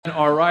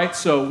All right,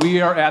 so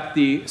we are at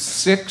the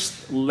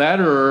sixth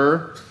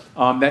letter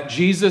that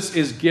Jesus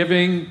is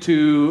giving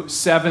to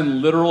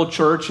 7 literal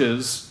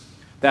churches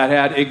that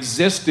had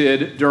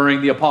existed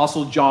during the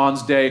Apostle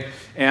John's day.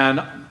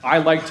 And I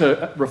like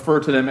to refer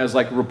to them as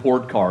like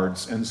report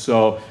cards. And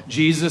so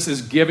Jesus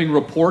is giving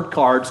report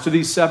cards to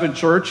these 7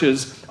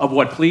 churches of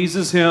what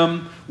pleases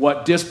him,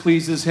 what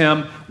displeases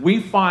him.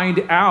 We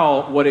find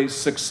out what a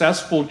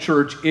successful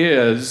church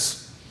is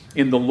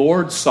in the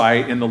Lord's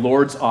sight, in the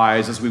Lord's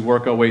eyes, as we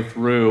work our way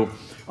through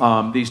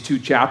these 2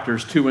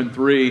 chapters, 2 and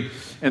 3.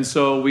 And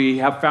so we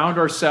have found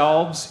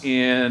ourselves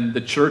in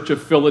the Church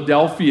of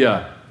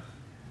Philadelphia.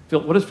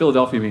 What does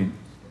Philadelphia mean?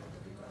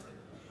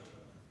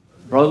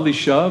 Brotherly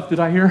shove, did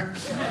I hear?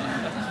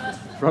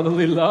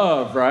 Brotherly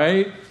love,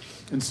 right?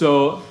 And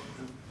so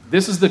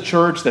this is the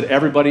church that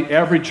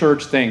every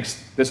church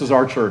thinks, this is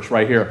our church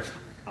right here.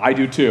 I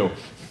do too.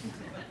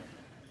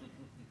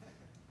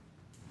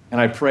 And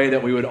I pray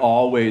that we would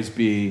always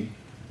be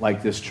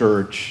like this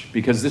church,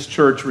 because this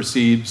church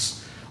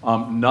receives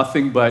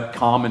nothing but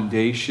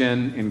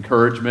commendation,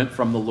 encouragement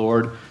from the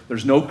Lord.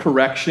 There's no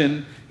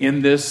correction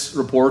in this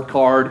report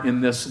card,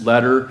 in this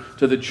letter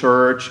to the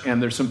church. And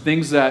there's some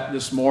things that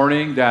this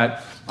morning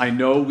that I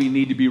know we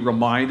need to be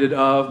reminded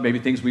of, maybe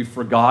things we've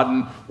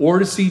forgotten, or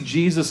to see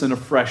Jesus in a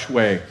fresh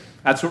way.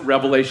 That's what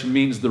Revelation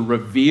means, the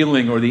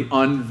revealing or the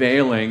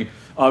unveiling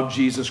of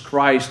Jesus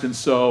Christ. And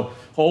so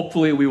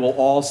hopefully we will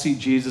all see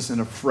Jesus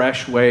in a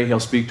fresh way. He'll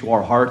speak to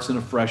our hearts in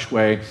a fresh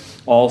way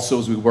also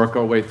as we work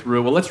our way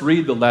through. Well, let's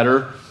read the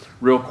letter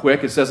real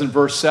quick. It says in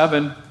verse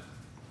 7,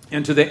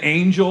 "And to the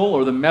angel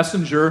or the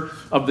messenger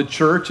of the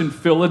church in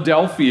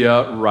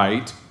Philadelphia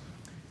write,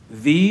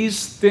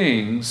 these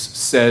things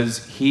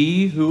says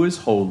he who is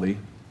holy,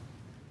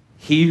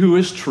 he who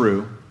is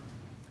true,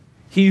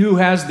 he who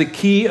has the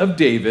key of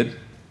David,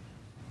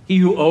 he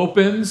who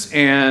opens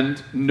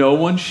and no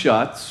one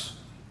shuts,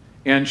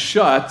 and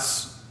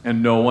shuts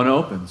and no one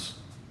opens.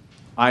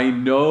 I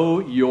know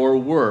your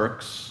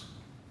works.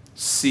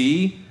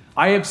 See,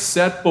 I have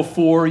set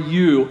before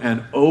you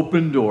an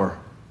open door,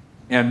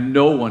 and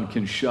no one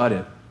can shut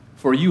it.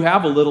 For you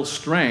have a little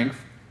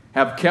strength,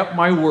 have kept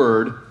my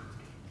word,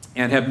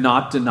 and have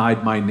not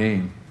denied my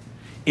name.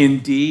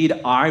 Indeed,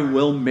 I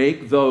will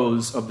make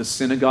those of the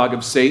synagogue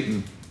of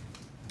Satan,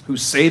 who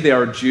say they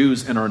are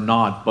Jews and are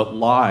not, but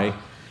lie.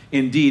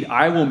 Indeed,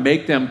 I will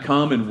make them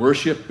come and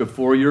worship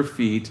before your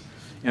feet,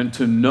 and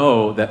to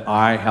know that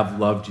I have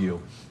loved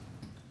you.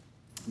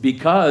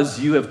 Because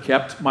you have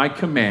kept my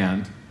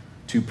command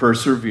to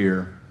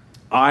persevere,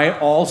 I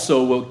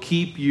also will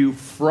keep you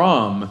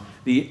from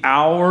the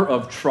hour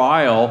of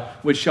trial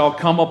which shall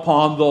come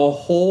upon the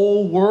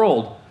whole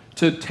world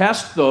to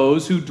test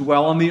those who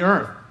dwell on the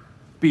earth.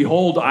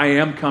 Behold, I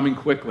am coming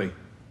quickly.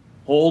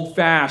 Hold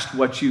fast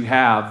what you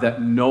have,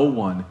 that no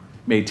one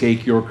may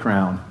take your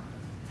crown.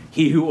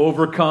 He who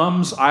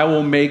overcomes, I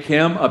will make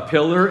him a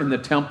pillar in the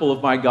temple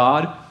of my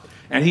God,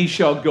 and he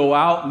shall go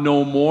out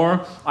no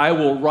more. I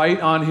will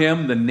write on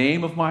him the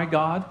name of my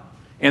God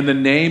and the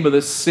name of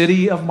the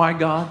city of my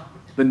God,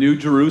 the new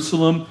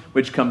Jerusalem,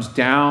 which comes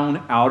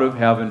down out of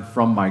heaven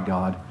from my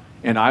God.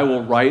 And I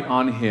will write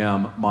on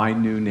him my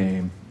new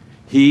name.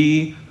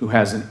 He who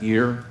has an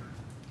ear,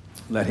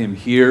 let him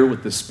hear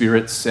what the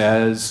Spirit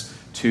says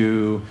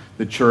to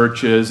the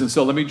churches. And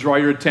so let me draw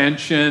your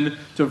attention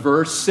to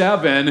verse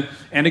 7.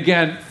 And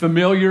again,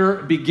 familiar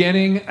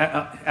beginning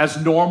as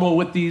normal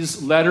with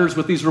these letters,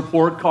 with these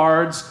report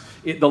cards.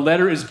 The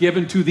letter is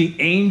given to the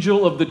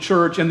angel of the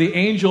church. And the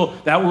angel,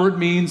 that word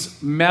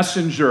means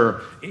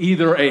messenger,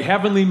 either a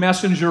heavenly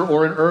messenger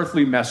or an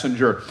earthly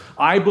messenger.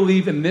 I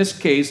believe in this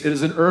case it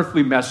is an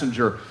earthly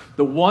messenger,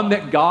 the one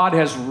that God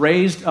has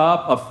raised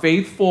up, a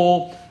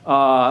faithful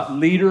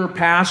leader,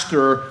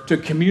 pastor, to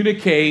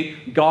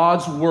communicate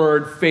God's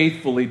word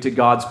faithfully to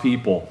God's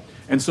people.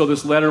 And so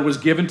this letter was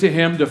given to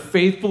him to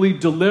faithfully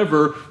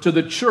deliver to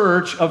the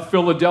church of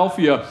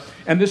Philadelphia.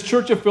 And this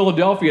church of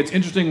Philadelphia, it's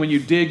interesting when you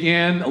dig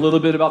in a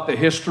little bit about the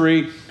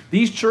history.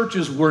 These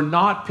churches were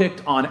not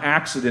picked on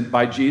accident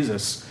by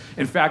Jesus.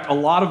 In fact, a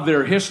lot of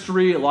their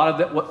history, a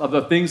lot of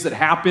the things that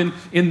happen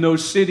in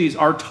those cities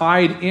are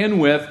tied in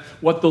with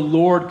what the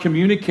Lord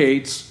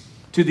communicates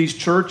to these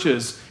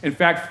churches. In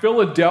fact,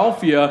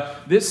 Philadelphia,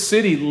 this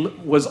city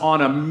was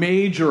on a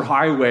major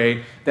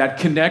highway that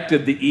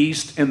connected the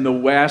east and the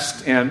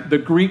west, and the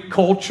Greek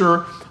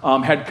culture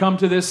had come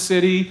to this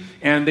city,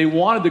 and they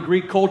wanted the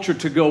Greek culture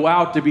to go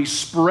out to be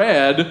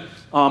spread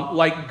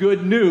like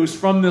good news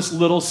from this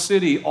little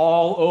city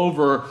all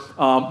over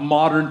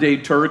modern-day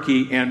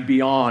Turkey and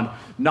beyond.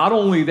 Not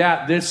only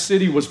that, this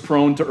city was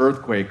prone to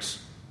earthquakes.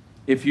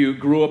 If you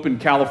grew up in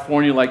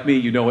California like me,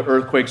 you know what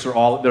earthquakes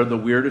are they're the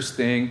weirdest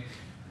thing.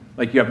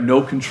 Like you have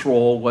no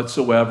control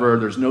whatsoever.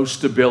 There's no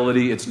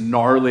stability. It's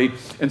gnarly.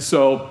 And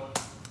so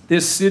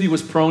this city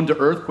was prone to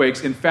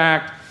earthquakes. In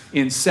fact,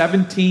 in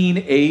 17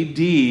 AD,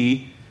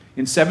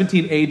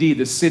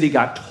 the city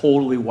got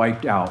totally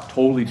wiped out,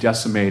 totally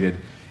decimated.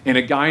 And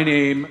a guy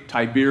named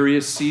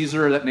Tiberius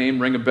Caesar, that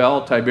name ring a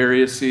bell,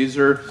 Tiberius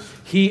Caesar,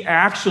 he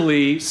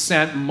actually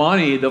sent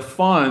money, the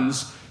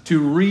funds,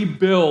 to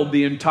rebuild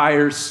the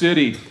entire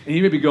city. And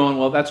you may be going,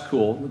 well, that's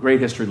cool. Great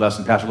history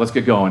lesson, Pastor. Let's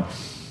get going.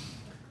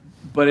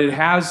 But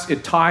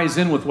it ties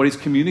in with what he's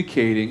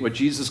communicating, what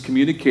Jesus is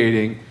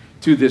communicating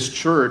to this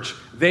church.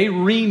 They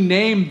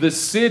renamed the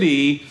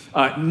city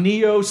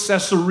Neo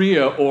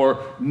Caesarea,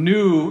 or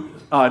New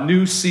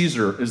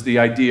Caesar is the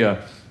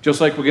idea. Just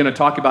like we're going to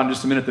talk about in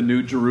just a minute, the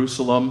New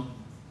Jerusalem,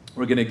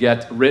 we're going to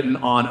get written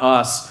on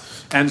us.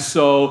 And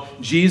so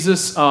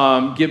Jesus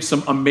gives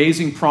some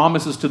amazing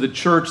promises to the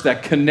church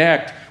that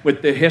connect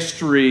with the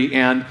history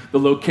and the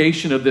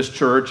location of this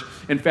church.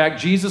 In fact,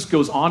 Jesus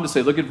goes on to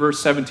say, look at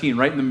verse 17,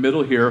 right in the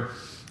middle here.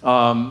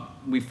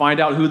 We find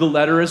out who the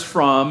letter is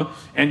from,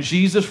 and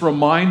Jesus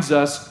reminds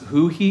us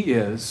who he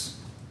is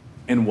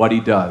and what he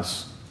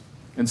does.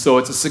 And so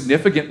it's a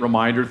significant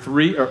reminder,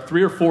 three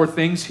or four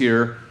things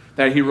here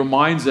that he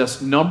reminds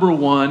us. Number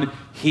one,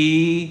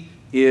 he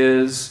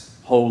is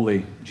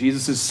holy.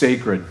 Jesus is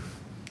sacred.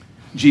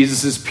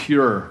 Jesus is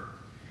pure.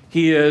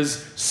 He is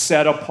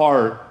set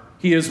apart.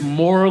 He is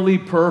morally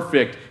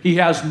perfect. He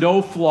has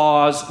no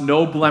flaws,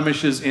 no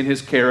blemishes in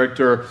his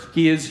character.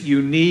 He is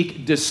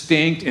unique,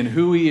 distinct in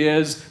who he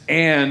is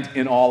and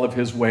in all of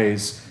his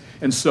ways.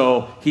 And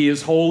so he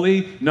is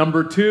holy.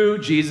 Number two,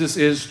 Jesus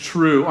is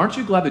true. Aren't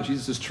you glad that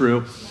Jesus is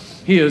true?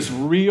 He is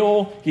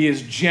real. He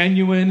is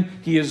genuine.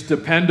 He is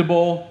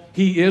dependable.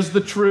 He is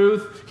the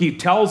truth. He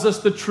tells us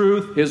the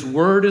truth. His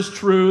word is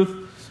truth.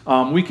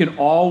 We can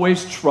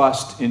always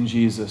trust in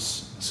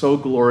Jesus. So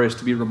glorious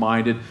to be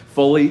reminded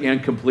fully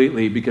and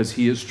completely because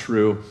he is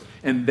true.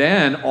 And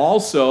then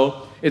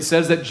also, it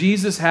says that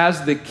Jesus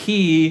has the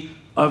key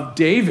of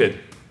David.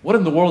 What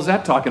in the world is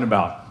that talking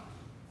about?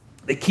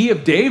 The key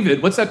of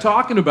David, what's that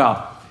talking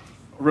about?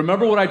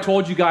 Remember what I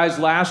told you guys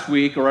last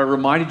week, or I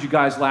reminded you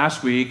guys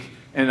last week,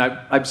 and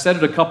I've said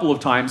it a couple of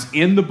times,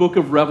 in the book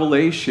of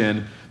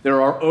Revelation,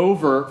 there are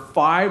over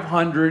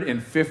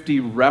 550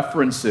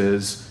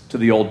 references to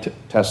the Old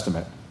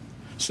Testament.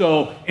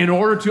 So in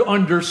order to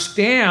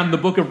understand the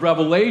book of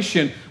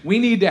Revelation, we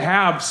need to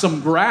have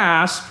some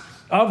grasp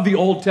of the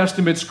Old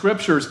Testament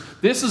scriptures.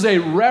 This is a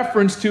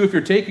reference to, if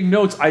you're taking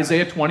notes,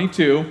 Isaiah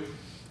 22.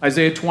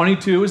 Isaiah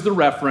 22 is the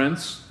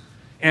reference.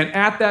 And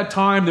at that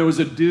time, there was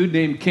a dude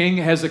named King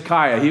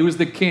Hezekiah. He was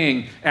the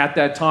king at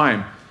that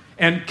time.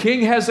 And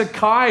King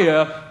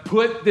Hezekiah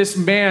put this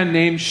man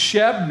named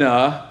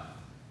Shebna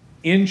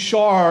in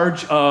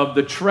charge of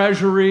the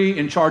treasury,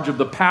 in charge of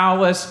the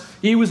palace.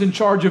 He was in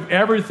charge of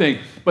everything.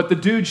 But the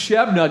dude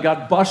Shebna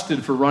got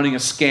busted for running a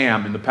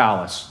scam in the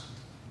palace.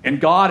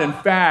 And God, in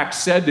fact,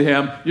 said to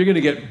him, you're going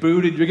to get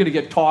booted, you're going to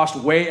get tossed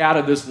way out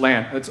of this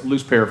land. That's a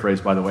loose paraphrase,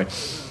 by the way.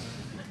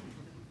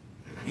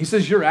 He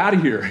says, you're out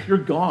of here. You're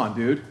gone,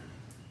 dude.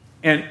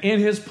 And in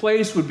his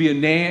place would be a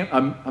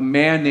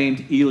man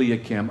named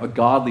Eliakim, a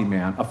godly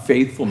man, a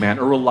faithful man,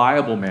 a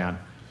reliable man.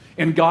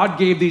 And God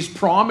gave these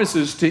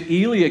promises to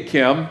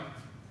Eliakim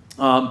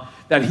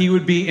that he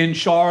would be in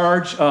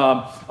charge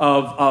of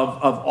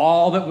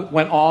all that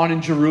went on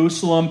in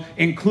Jerusalem,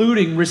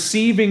 including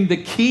receiving the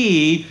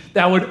key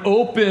that would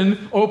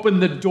open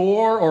the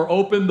door or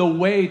open the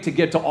way to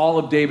get to all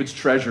of David's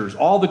treasures.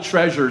 All the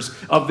treasures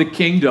of the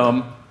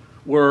kingdom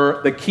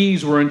the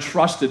keys were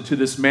entrusted to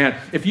this man.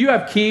 If you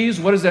have keys,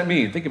 what does that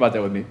mean? Think about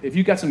that with me. If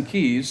you got some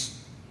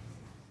keys,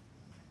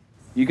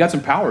 you got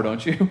some power,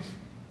 don't you?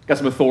 Got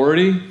some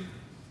authority?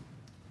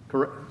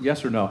 Correct?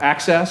 Yes or no?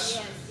 Access?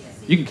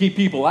 Yes. You can keep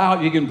people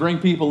out. You can bring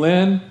people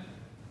in.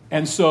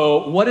 And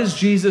so what is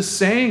Jesus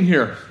saying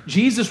here?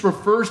 Jesus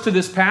refers to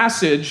this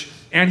passage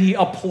and he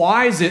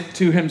applies it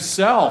to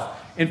himself.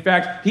 In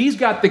fact, he's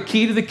got the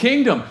key to the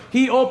kingdom.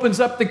 He opens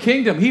up the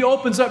kingdom. He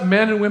opens up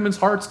men and women's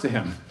hearts to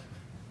him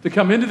to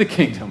come into the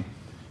kingdom.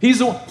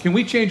 Can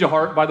we change a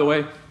heart, by the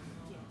way?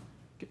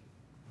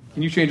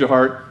 Can you change a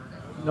heart?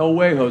 No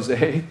way,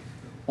 Jose.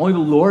 Only the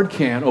Lord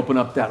can open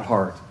up that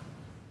heart.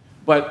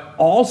 But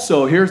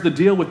also, here's the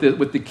deal with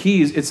the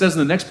keys. It says in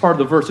the next part of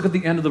the verse, look at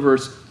the end of the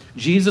verse,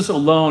 Jesus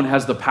alone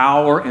has the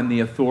power and the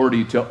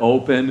authority to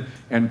open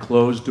and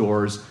close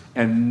doors,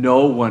 and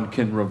no one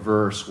can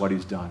reverse what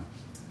he's done.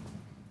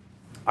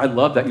 I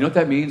love that. You know what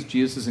that means?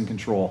 Jesus is in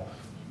control.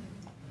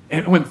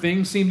 And when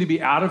things seem to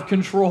be out of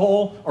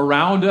control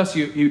around us,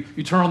 you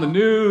turn on the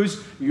news,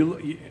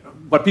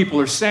 what people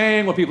are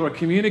saying, what people are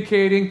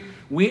communicating.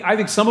 I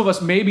think some of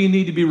us maybe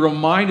need to be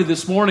reminded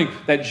this morning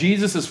that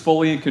Jesus is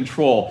fully in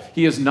control.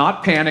 He is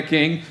not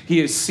panicking. He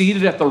is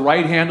seated at the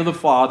right hand of the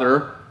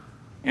Father,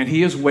 and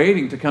he is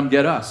waiting to come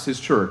get us, his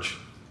church.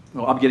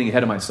 Well, I'm getting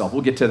ahead of myself.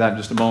 We'll get to that in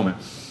just a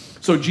moment.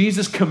 So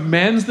Jesus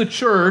commends the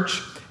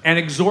church and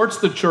exhorts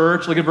the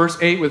church. Look at verse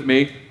 8 with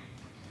me.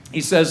 He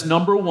says,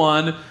 number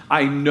one,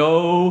 I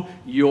know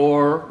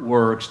your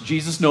works.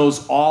 Jesus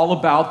knows all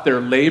about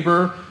their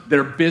labor,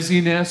 their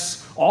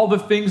busyness, all the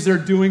things they're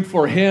doing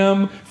for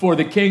him, for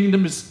the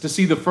kingdom, to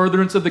see the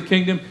furtherance of the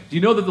kingdom. Do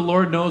you know that the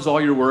Lord knows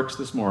all your works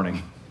this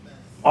morning?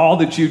 All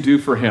that you do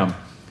for him.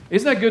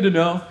 Isn't that good to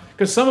know?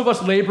 Because some of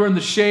us labor in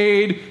the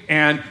shade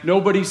and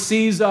nobody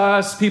sees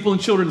us. People in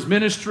children's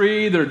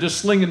ministry, they're just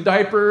slinging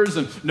diapers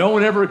and no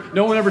one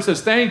ever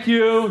says thank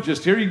you.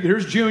 Just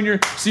here's Junior.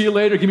 See you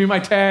later. Give me my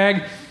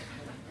tag.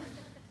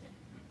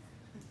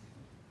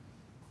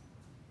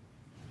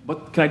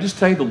 But can I just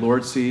tell you, the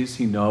Lord sees,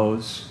 He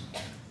knows.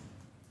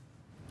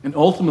 And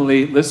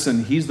ultimately,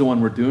 listen, He's the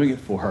one we're doing it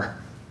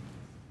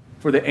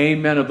for the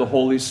amen of the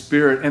Holy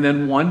Spirit. And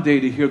then one day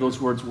to hear those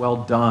words,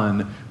 well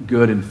done,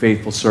 good and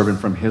faithful servant,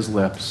 from His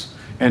lips.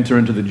 Enter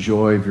into the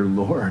joy of your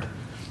Lord.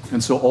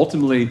 And so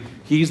ultimately,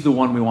 He's the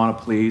one we want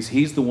to please.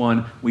 He's the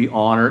one we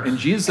honor. And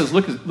Jesus says,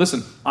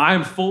 listen, I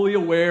am fully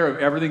aware of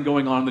everything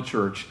going on in the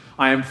church.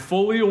 I am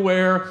fully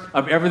aware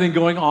of everything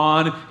going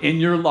on in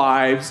your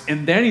lives.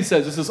 And then He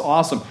says, this is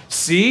awesome.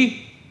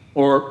 See,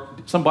 or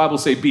some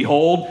Bibles say,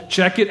 behold,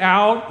 check it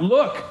out.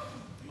 Look,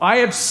 I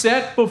have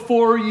set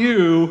before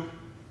you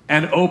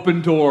an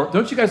open door.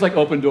 Don't you guys like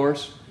open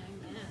doors?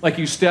 Like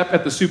you step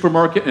at the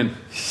supermarket and...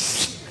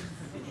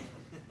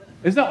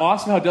 Isn't that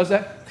awesome how it does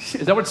that?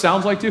 Is that what it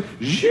sounds like too?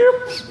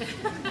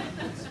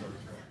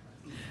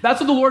 That's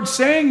what the Lord's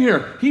saying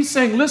here. He's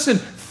saying, listen,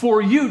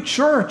 for you,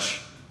 church,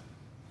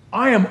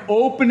 I am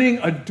opening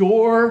a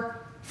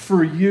door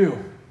for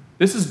you.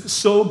 This is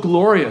so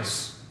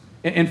glorious.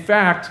 In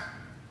fact,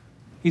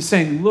 He's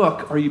saying,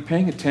 look, are you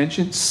paying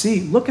attention?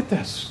 See, look at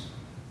this.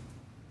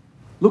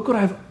 Look what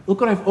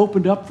I've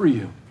opened up for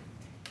you.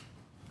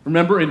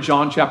 Remember in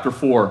John chapter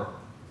 4,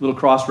 little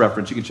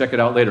cross-reference. You can check it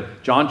out later.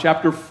 John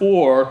chapter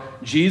 4,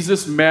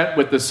 Jesus met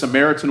with the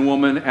Samaritan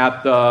woman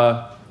at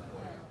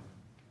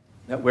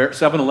where?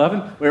 7-Eleven?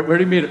 Where did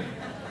He meet her?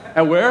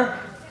 At where?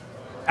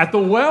 At the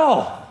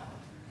well.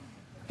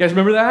 You guys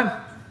remember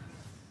that?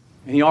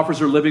 And He offers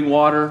her living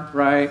water,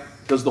 right?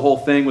 Does the whole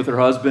thing with her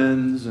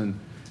husbands and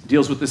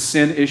deals with the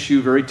sin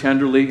issue very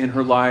tenderly in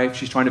her life.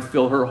 She's trying to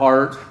fill her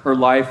heart, her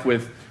life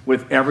with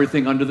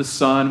everything under the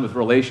sun, with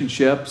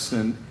relationships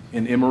and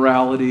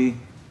immorality.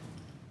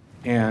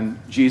 And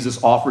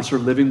Jesus offers her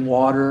living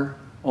water.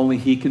 Only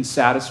He can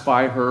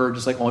satisfy her,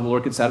 just like only the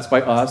Lord can satisfy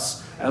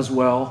us as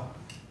well.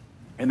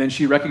 And then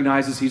she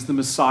recognizes He's the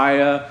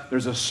Messiah.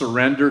 There's a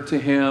surrender to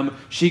Him.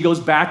 She goes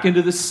back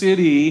into the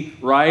city,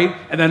 right?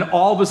 And then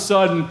all of a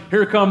sudden,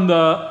 here come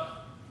the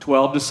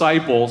 12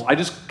 disciples. I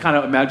just kind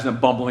of imagine them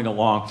bumbling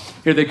along.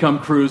 Here they come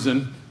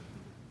cruising.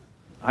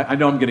 I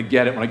know I'm going to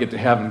get it when I get to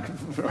heaven.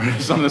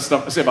 Some of the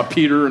stuff I say about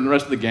Peter and the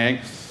rest of the gang.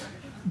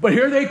 But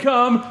here they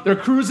come, they're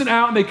cruising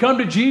out, and they come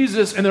to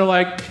Jesus, and they're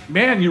like,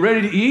 man, you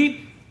ready to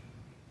eat?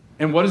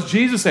 And what does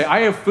Jesus say?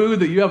 I have food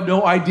that you have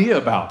no idea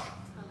about.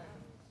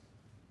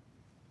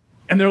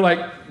 And they're like,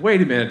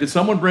 wait a minute, did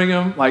someone bring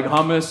him like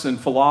hummus and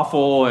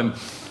falafel?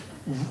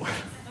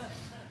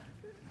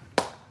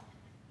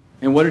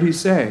 And what did He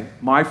say?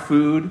 My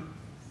food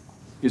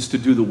is to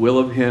do the will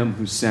of Him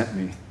who sent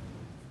me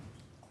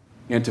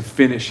and to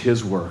finish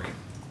His work.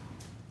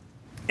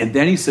 And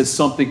then He says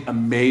something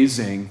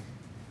amazing.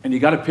 And you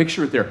got to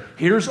picture it there.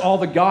 Here's all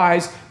the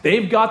guys.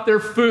 They've got their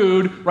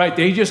food, right?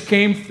 They just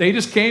came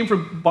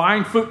from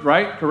buying food,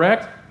 right?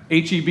 Correct?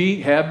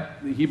 H-E-B,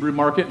 Heb, the Hebrew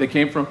market. They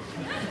came from.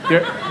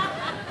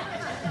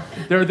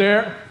 They're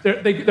there.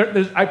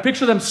 I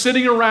picture them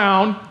sitting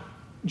around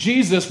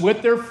Jesus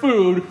with their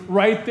food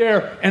right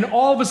there. And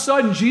all of a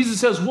sudden, Jesus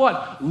says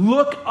what?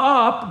 Look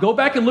up. Go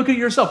back and look at it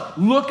yourself.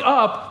 Look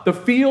up. The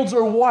fields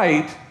are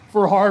white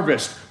for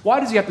harvest. Why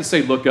does He have to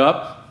say look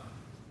up?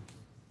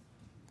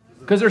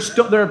 Because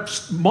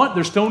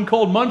they're stone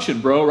cold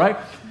munching, bro, right?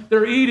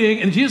 They're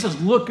eating, and Jesus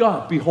says, look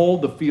up.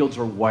 Behold, the fields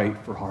are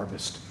white for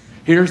harvest.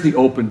 Here's the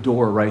open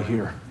door right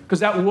here.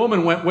 Because that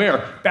woman went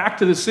where? Back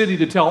to the city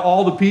to tell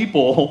all the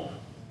people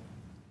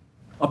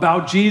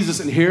about Jesus,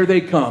 and here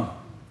they come.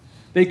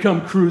 They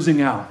come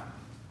cruising out.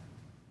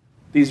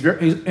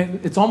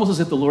 It's almost as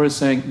if the Lord is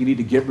saying, you need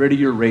to get rid of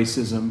your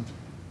racism,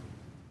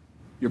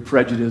 your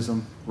prejudice,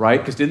 right?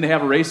 Because didn't they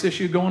have a race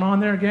issue going on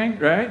there, gang,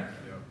 right?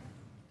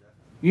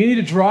 You need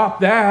to drop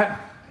that.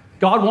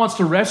 God wants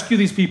to rescue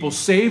these people,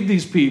 save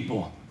these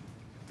people.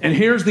 And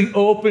here's the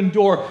open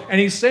door. And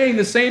He's saying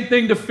the same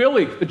thing to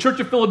Philly, the Church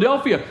of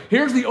Philadelphia.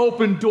 Here's the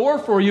open door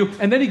for you.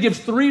 And then He gives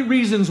 3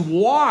 reasons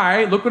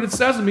why. Look what it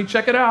says to me.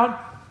 Check it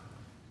out.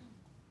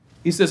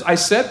 He says, I've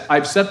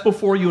set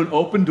before you an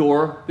open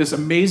door, this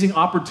amazing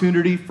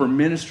opportunity for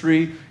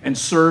ministry and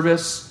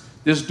service.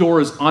 This door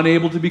is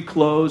unable to be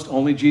closed.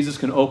 Only Jesus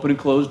can open and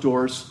close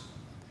doors.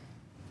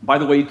 By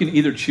the way, you can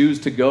either choose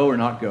to go or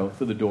not go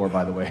through the door,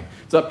 by the way.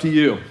 It's up to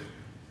you.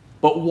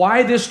 But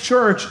why this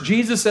church?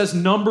 Jesus says,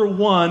 number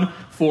 1,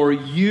 for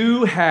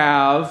you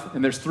have,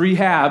 and there's 3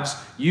 haves,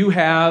 you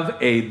have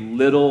a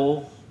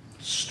little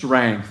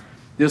strength.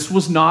 This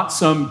was not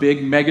some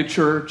big mega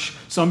church,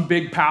 some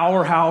big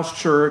powerhouse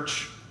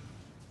church.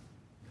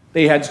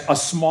 They had a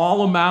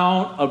small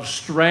amount of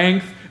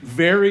strength,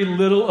 very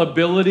little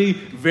ability,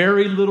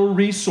 very little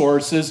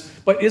resources.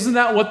 But isn't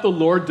that what the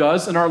Lord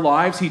does in our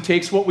lives? He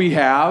takes what we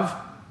have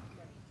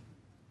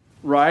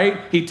right?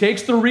 He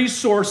takes the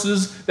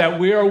resources that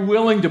we are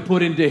willing to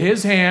put into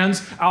his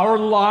hands, our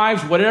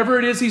lives, whatever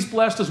it is he's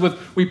blessed us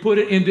with, we put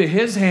it into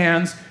his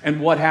hands, and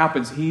what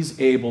happens? He's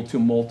able to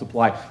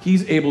multiply.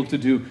 He's able to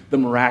do the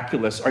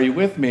miraculous. Are you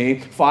with me?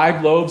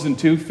 5 loaves and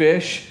 2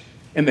 fish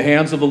in the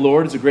hands of the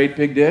Lord is a great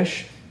big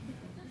dish.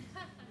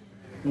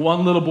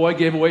 One little boy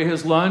gave away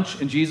his lunch,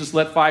 and Jesus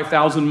let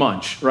 5,000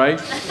 munch, right?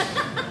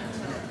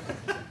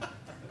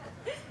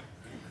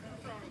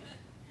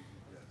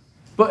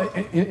 But,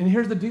 and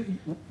here's the deal.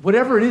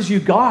 Whatever it is you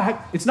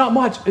got, it's not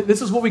much.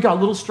 This is what we got, a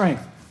little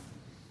strength.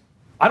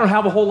 I don't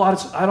have a whole lot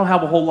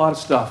of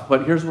stuff,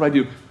 but here's what I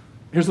do.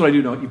 Here's what I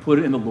do know. You put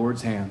it in the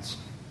Lord's hands.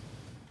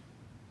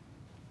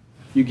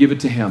 You give it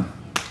to him.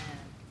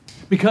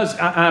 Because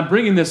I'm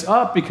bringing this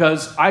up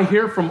because I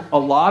hear from a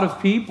lot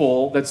of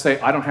people that say,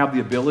 I don't have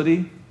the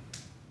ability.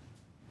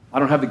 I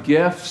don't have the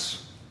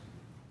gifts.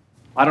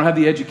 I don't have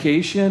the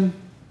education.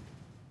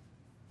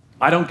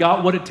 I don't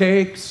got what it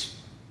takes.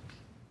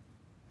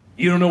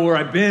 You don't know where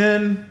I've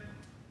been.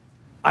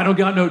 I don't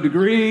got no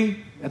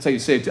degree. That's how you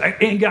say it. I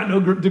ain't got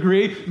no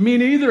degree. Me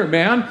neither,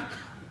 man.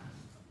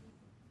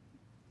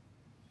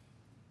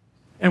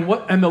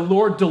 And the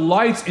Lord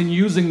delights in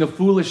using the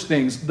foolish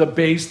things, the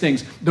base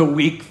things, the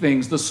weak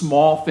things, the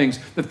small things,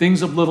 the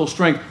things of little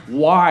strength.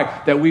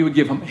 Why? That we would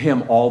give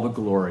him all the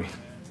glory.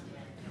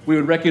 We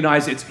would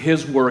recognize it's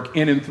his work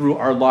in and through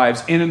our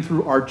lives, in and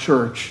through our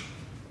church.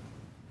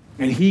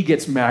 And he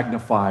gets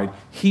magnified.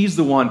 He's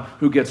the one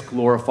who gets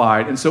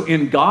glorified. And so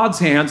in God's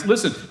hands,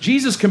 listen,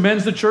 Jesus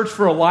commends the church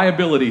for a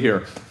liability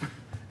here.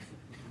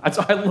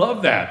 I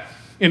love that.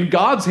 In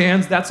God's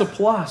hands, that's a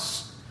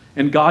plus.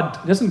 And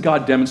doesn't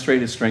God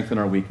demonstrate his strength in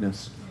our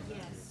weakness? Yes.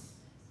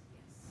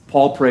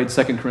 Paul prayed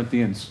 2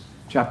 Corinthians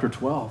chapter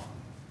 12.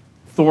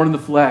 Thorn in the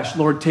flesh.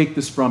 Lord, take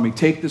this from me.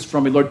 Take this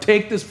from me. Lord,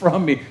 take this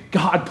from me.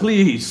 God,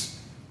 please.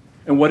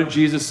 And what did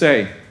Jesus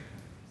say?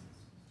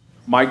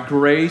 My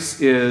grace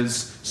is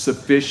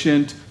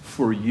sufficient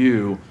for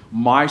you.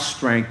 My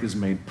strength is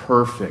made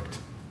perfect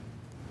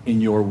in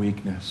your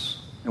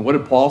weakness. And what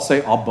did Paul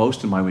say? I'll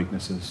boast in my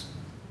weaknesses.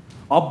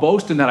 I'll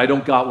boast in that I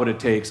don't got what it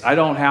takes. I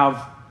don't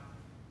have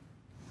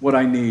what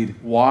I need.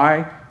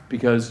 Why?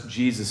 Because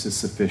Jesus is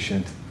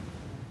sufficient.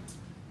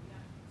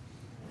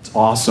 It's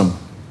awesome.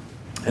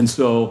 And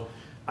so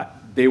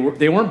they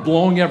weren't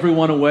blowing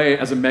everyone away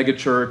as a mega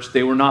church.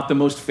 They were not the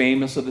most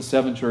famous of the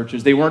 7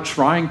 churches. They weren't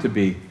trying to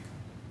be.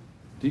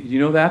 Do you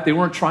know that? They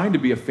weren't trying to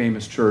be a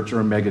famous church or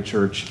a mega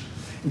church.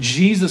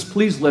 Jesus,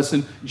 please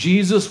listen,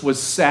 Jesus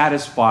was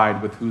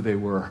satisfied with who they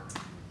were.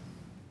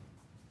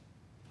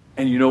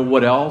 And you know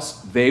what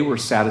else? They were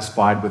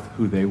satisfied with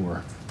who they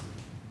were.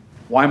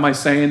 Why am I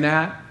saying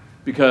that?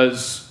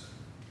 Because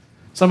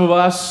some of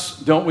us,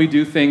 don't we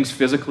do things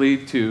physically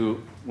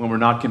when we're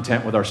not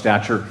content with our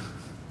stature?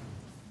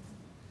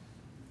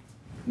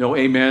 No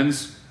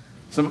amens.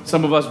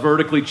 Some of us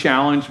vertically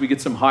challenged. We get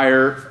some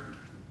higher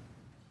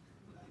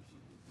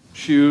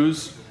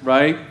shoes,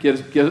 right?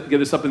 Get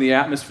us up in the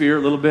atmosphere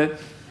a little bit.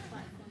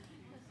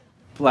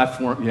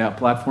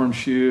 Platform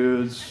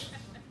shoes.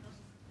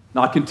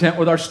 Not content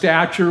with our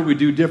stature. We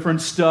do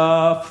different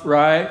stuff,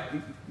 right?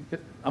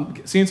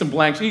 I'm seeing some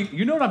blanks.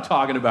 You know what I'm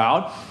talking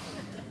about.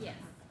 Yes.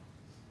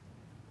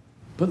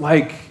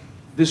 But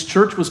this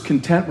church was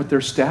content with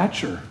their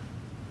stature.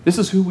 This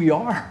is who we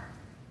are.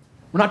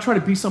 We're not trying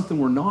to be something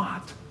we're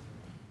not.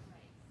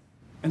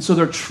 And so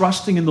they're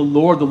trusting in the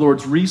Lord, the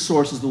Lord's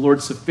resources, the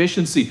Lord's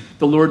sufficiency,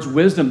 the Lord's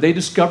wisdom. They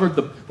discovered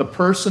the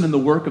person and the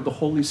work of the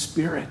Holy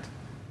Spirit.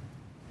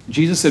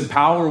 Jesus said,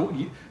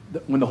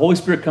 when the Holy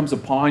Spirit comes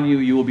upon you,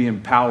 you will be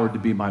empowered to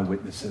be my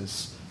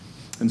witnesses.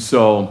 And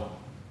so,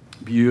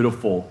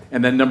 beautiful.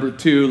 And then number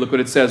 2, look what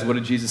it says. What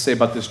did Jesus say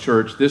about this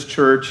church? This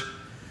church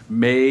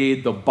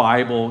made the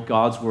Bible,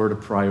 God's word, a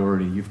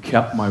priority. You've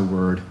kept my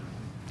word.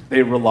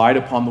 They relied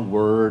upon the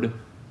word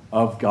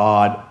of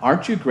God.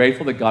 Aren't you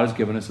grateful that God has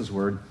given us his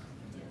word?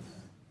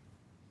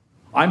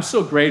 I'm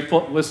so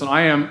grateful. Listen,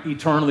 I am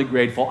eternally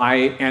grateful. I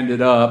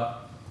ended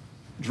up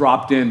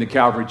dropped into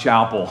Calvary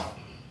Chapel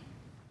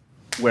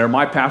where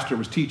my pastor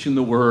was teaching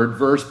the word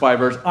verse by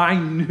verse. I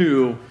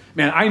knew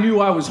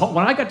I was home.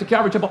 When I got to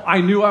Calvary Chapel, I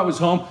knew I was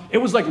home. It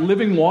was like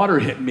living water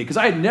hitting me because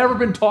I had never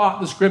been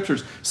taught the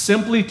scriptures.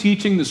 Simply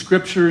teaching the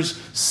scriptures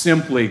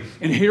simply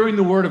and hearing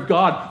the word of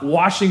God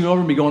washing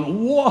over me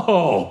going,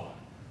 whoa,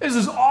 this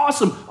is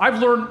awesome.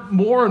 I've learned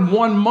more in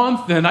 1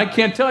 month than I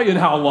can't tell you in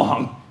how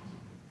long.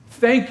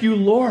 Thank you,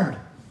 Lord.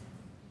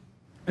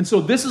 And so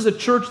this is a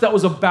church that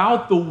was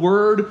about the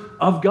word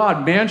of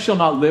God. Man shall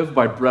not live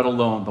by bread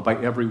alone, but by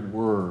every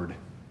word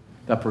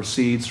that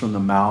proceeds from the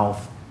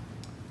mouth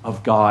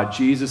of God.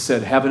 Jesus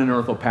said, heaven and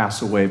earth will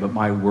pass away, but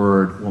my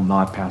word will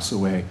not pass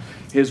away.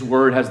 His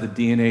word has the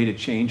DNA to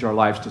change our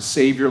lives, to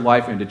save your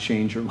life and to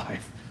change your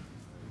life.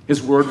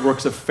 His word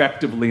works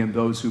effectively in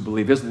those who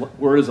believe. His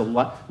word is a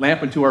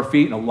lamp unto our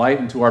feet and a light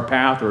unto our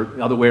path, or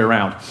the other way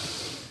around.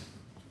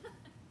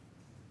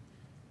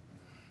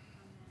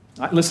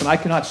 Listen, I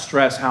cannot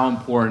stress how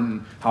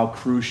important, how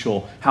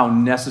crucial, how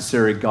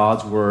necessary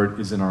God's word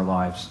is in our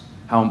lives.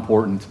 How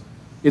important.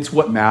 It's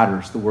what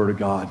matters, the Word of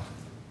God.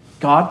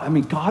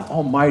 God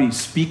Almighty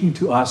speaking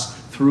to us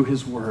through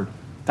His Word.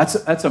 That's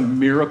a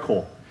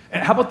miracle.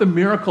 And how about the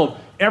miracle of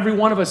every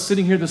one of us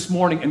sitting here this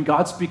morning and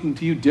God speaking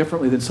to you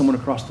differently than someone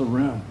across the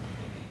room?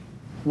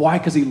 Why?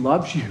 Because He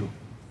loves you.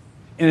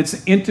 And it's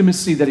an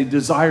intimacy that He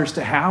desires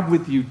to have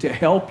with you, to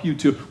help you,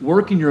 to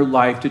work in your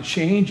life, to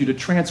change you, to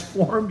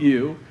transform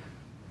you,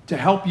 to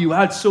help you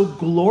out. It's so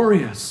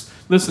glorious.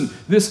 Listen,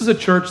 this is a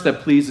church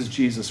that pleases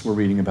Jesus we're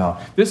reading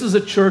about. This is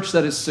a church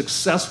that is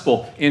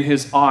successful in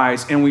His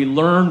eyes, and we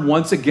learn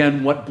once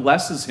again what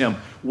blesses Him,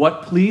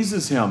 what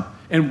pleases Him.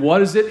 And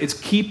what is it? It's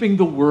keeping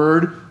the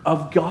Word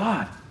of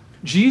God.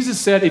 Jesus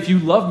said, if you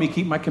love me,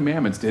 keep my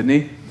commandments, didn't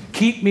He?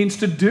 Keep means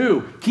to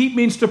do. Keep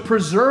means to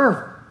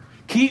preserve.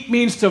 Keep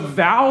means to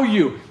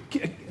value.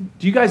 Do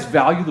you guys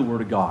value the Word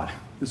of God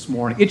this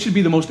morning? It should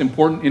be the most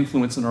important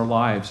influence in our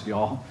lives,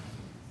 y'all.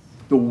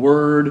 The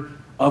Word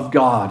of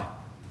God.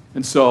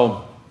 And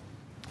so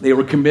they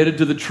were committed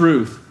to the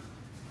truth.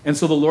 And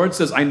so the Lord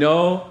says, I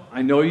know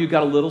you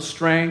got a little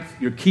strength.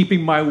 You're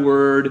keeping my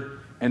word.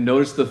 And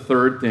notice the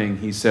third thing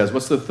He says.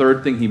 What's the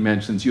third thing He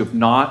mentions? You have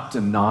not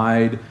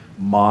denied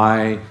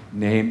my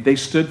name. They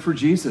stood for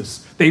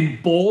Jesus. They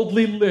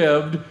boldly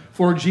lived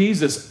for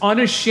Jesus,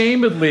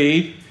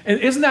 unashamedly. And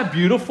isn't that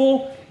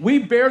beautiful? We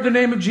bear the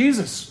name of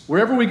Jesus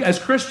wherever we, as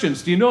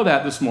Christians. Do you know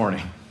that this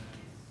morning?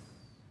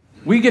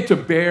 We get to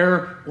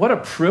bear, what a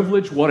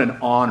privilege, what an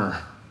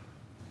honor,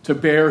 to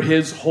bear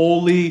His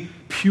holy,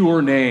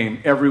 pure name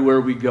everywhere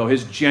we go,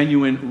 His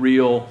genuine,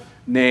 real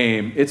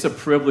name. It's a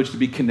privilege to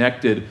be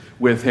connected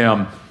with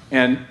Him.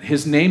 And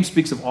His name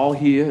speaks of all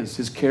He is,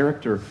 His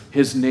character,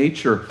 His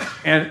nature.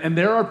 And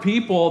there are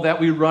people that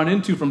we run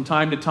into from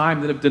time to time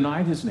that have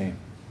denied His name.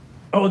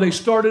 Oh, they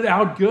started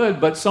out good,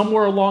 but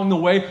somewhere along the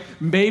way,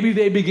 maybe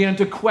they began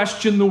to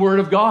question the Word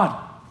of God.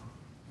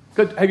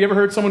 Have you ever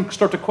heard someone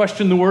start to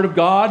question the Word of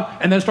God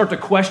and then start to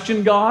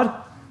question God?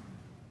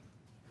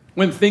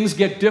 When things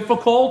get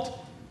difficult,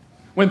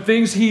 when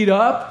things heat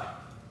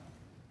up,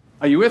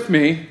 are you with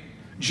me?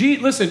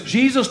 Listen,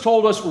 Jesus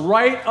told us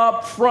right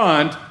up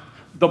front,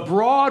 the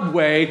broad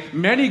way,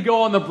 many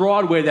go on the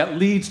broad way that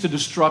leads to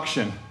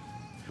destruction.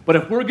 But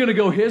if we're going to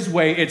go His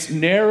way, it's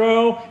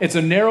narrow. It's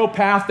a narrow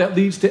path that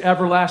leads to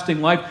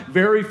everlasting life.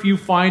 Very few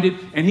find it.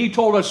 And He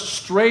told us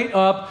straight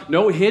up,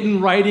 no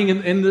hidden writing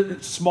in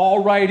the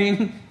small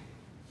writing.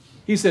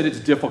 He said it's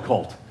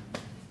difficult.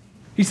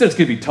 He said it's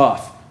going to be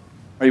tough.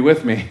 Are you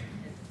with me?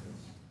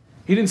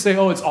 He didn't say,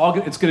 it's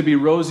going to be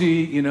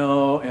rosy,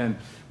 and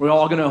we're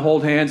all going to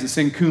hold hands and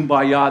sing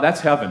Kumbaya.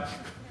 That's heaven.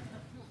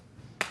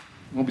 I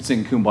won't be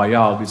singing Kumbaya.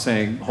 I'll be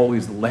saying, Holy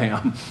is the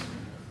Lamb.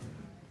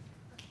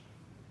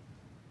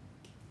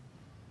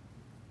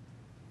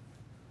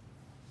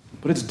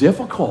 But it's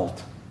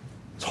difficult.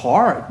 It's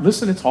hard.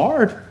 Listen, it's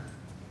hard.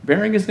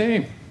 Bearing His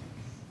name.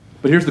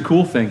 But here's the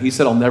cool thing. He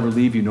said, I'll never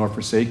leave you nor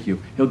forsake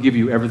you. He'll give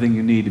you everything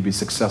you need to be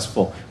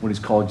successful what He's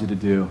called you to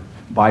do.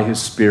 By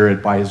His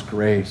Spirit, by His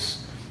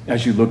grace.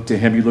 As you look to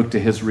Him, you look to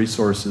His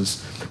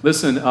resources.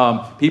 Listen,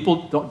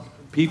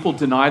 people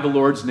deny the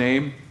Lord's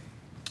name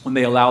when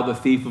they allow the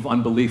thief of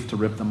unbelief to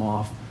rip them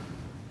off.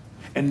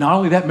 And not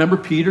only that, remember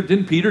Peter?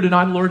 Didn't Peter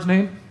deny the Lord's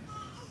name?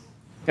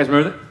 You guys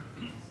remember that?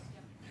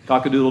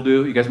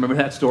 Cock-a-doodle-doo. You guys remember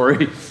that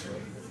story?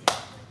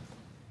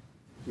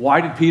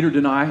 Why did Peter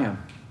deny Him?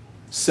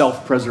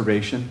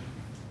 Self-preservation.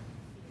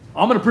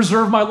 I'm going to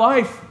preserve my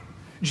life.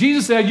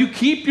 Jesus said, you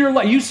keep your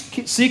life, you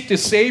seek to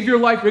save your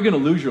life, you're going to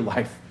lose your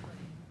life.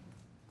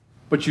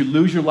 But you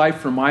lose your life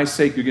for my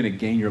sake, you're going to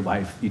gain your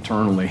life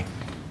eternally.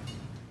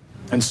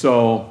 And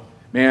so,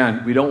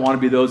 man, we don't want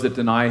to be those that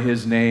deny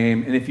His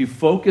name. And if you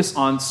focus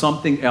on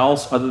something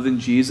else other than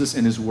Jesus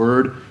and His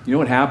Word, you know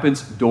what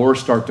happens? Doors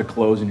start to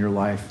close in your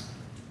life.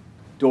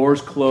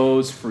 Doors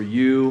close for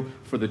you,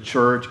 for the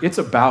church. It's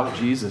about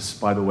Jesus,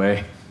 by the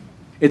way.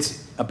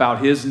 It's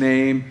about His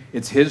name.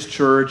 It's His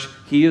church.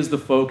 He is the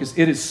focus.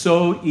 It is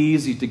so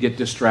easy to get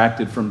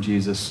distracted from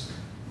Jesus,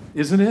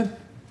 isn't it?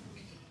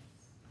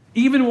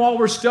 Even while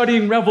we're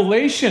studying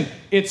Revelation,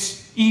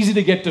 it's easy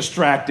to get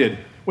distracted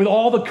with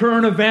all the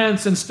current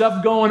events and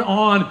stuff going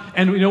on.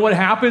 And you know what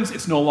happens?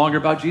 It's no longer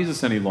about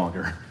Jesus any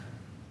longer.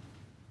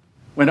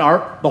 When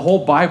the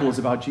whole Bible is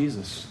about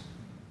Jesus.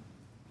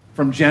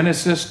 From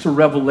Genesis to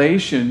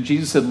Revelation,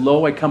 Jesus said,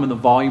 lo, I come in the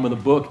volume of the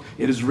book.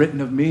 It is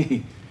written of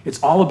me.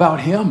 It's all about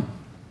Him.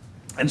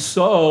 And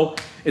so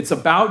it's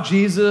about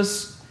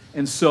Jesus.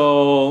 And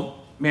so,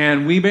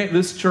 man,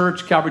 this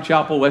church, Calvary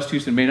Chapel, West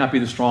Houston, may not be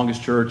the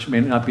strongest church,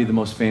 may not be the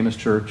most famous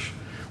church.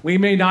 We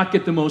may not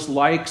get the most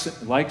likes,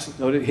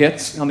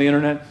 hits on the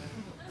internet. Is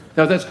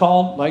that what that's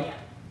called?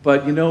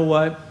 But you know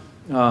what?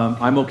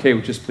 I'm okay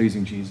with just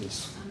pleasing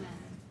Jesus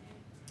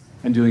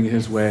and doing it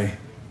His way.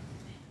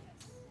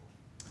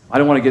 I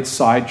don't want to get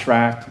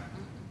sidetracked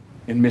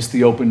and miss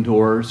the open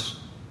doors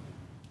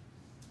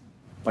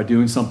by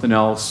doing something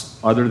else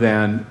other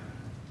than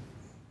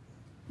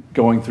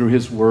going through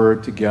His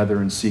Word together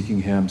and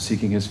seeking Him,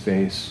 seeking His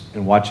face,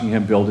 and watching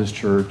Him build His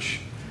church,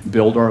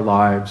 build our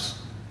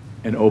lives,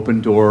 and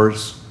open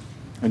doors,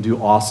 and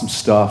do awesome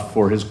stuff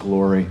for His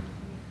glory.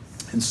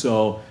 And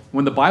so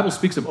when the Bible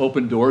speaks of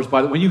open doors,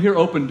 by the way, when you hear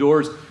open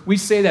doors, we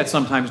say that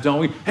sometimes, don't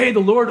we? Hey, the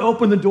Lord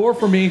opened the door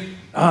for me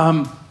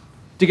to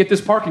get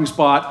this parking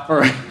spot.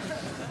 Or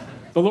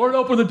the Lord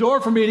opened the door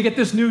for me to get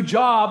this new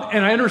job.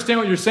 And I understand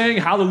what you're saying.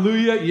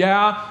 Hallelujah,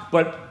 yeah.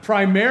 But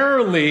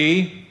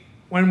primarily,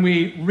 when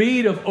we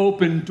read of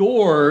open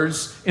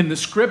doors in the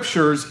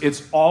scriptures,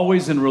 it's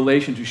always in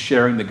relation to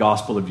sharing the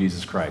gospel of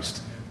Jesus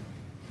Christ.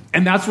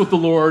 And that's what the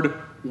Lord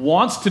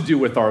wants to do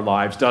with our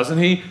lives, doesn't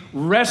he?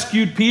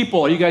 Rescued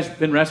people. You guys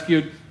been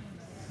rescued?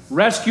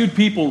 Rescued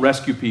people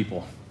rescue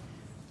people.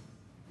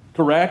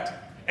 Correct?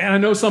 And I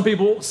know some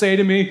people say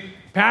to me,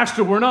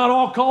 Pastor, we're not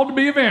all called to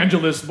be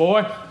evangelists,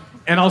 boy.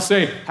 And I'll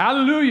say,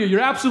 hallelujah, you're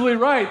absolutely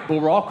right,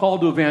 but we're all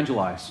called to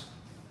evangelize.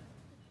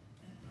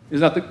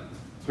 Isn't that the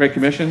Great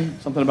Commission?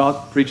 Something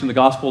about preaching the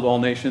gospel to all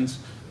nations?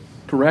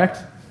 Correct?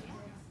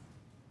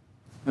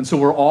 And so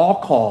we're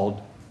all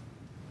called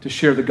to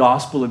share the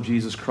gospel of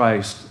Jesus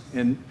Christ.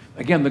 And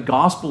again, the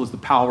gospel is the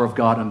power of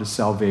God unto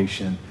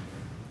salvation.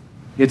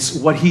 It's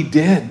what he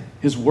did,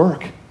 his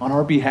work on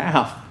our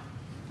behalf.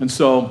 And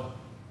so,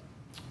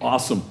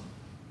 awesome.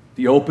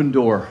 The open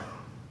door.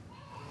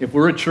 If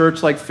we're a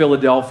church like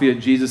Philadelphia,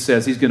 Jesus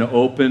says he's going to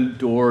open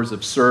doors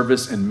of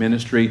service and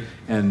ministry,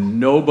 and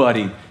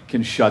nobody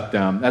can shut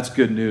them. That's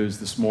good news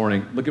this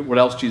morning. Look at what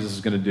else Jesus is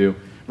going to do.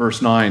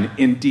 Verse 9,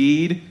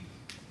 indeed,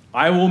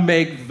 I will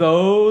make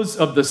those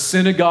of the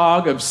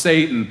synagogue of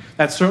Satan.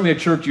 That's certainly a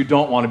church you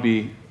don't want to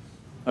be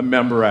a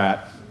member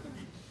at.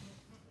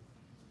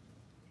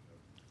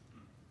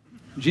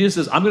 Jesus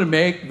says, I'm going to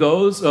make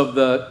those of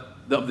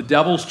the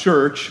devil's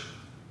church,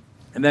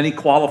 and then he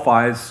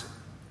qualifies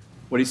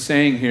what he's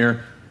saying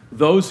here.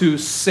 Those who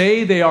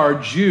say they are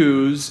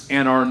Jews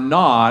and are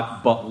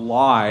not, but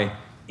lie.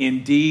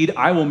 Indeed,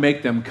 I will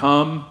make them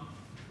come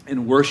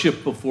and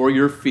worship before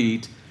your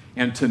feet,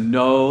 and to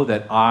know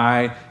that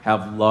I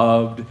have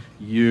loved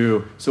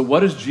you. So what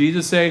does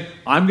Jesus say?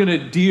 I'm going to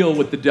deal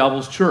with the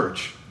devil's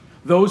church.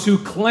 Those who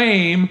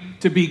claim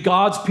to be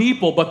God's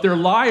people, but they're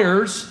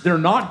liars. They're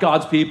not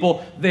God's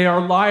people. They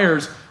are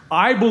liars.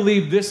 I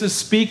believe this is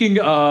speaking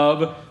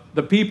of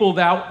the people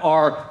that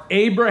are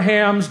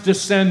Abraham's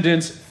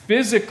descendants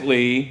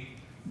physically,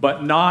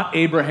 but not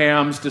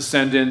Abraham's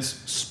descendants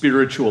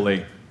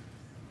spiritually.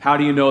 How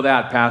do you know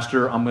that,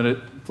 Pastor? I'm going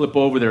to flip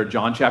over there,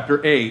 John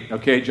chapter 8.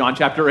 Okay, John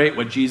chapter 8,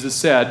 what Jesus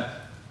said.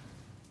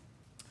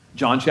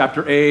 John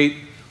chapter 8,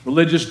 the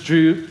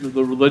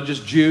religious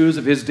Jews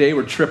of his day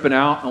were tripping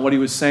out on what he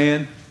was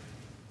saying.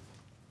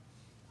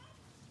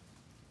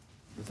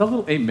 Is that a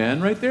little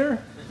amen right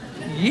there?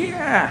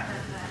 Yeah.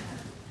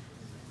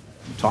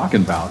 I'm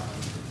talking about.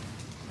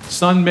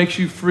 Son makes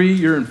you free,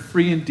 you're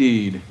free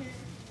indeed.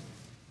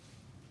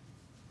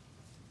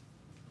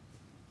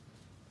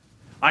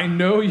 I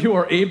know you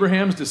are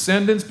Abraham's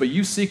descendants, but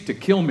you seek to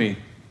kill me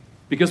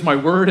because my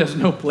word has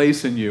no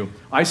place in you.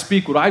 I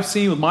speak what I've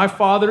seen with my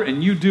father,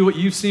 and you do what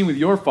you've seen with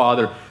your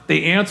father.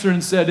 They answered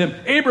and said to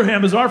him,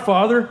 Abraham is our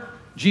father.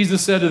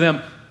 Jesus said to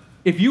them,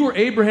 if you were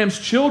Abraham's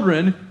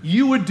children,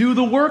 you would do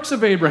the works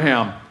of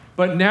Abraham.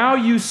 But now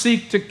you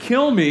seek to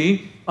kill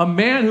me, a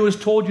man who has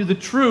told you the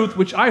truth,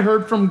 which I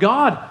heard from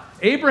God.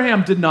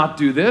 Abraham did not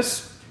do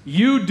this.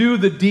 You do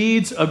the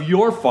deeds of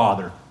your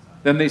father.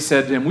 Then they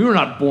said to him, we were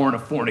not born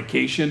of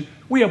fornication.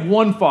 We have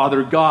one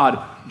Father,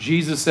 God.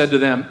 Jesus said to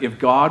them, if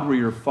God were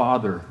your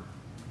Father,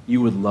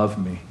 you would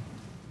love me.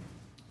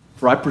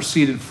 For I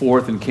proceeded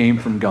forth and came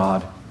from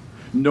God.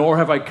 Nor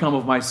have I come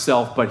of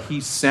myself, but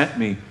he sent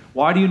me.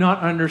 Why do you not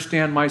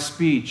understand my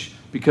speech?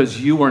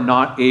 Because you are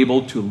not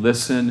able to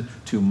listen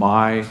to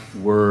my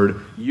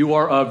word. You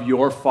are of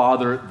your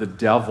father, the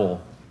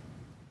devil,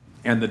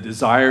 and the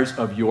desires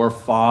of your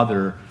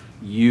father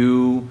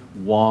you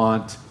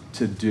want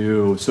to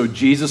do. So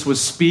Jesus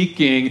was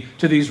speaking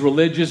to these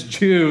religious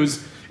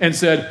Jews and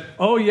said,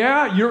 oh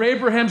yeah, you're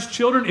Abraham's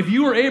children. If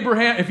you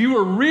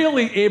were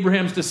really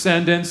Abraham's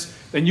descendants,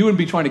 then you wouldn't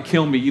be trying to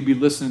kill me. You'd be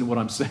listening to what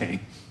I'm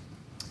saying.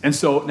 And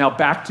so now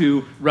back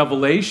to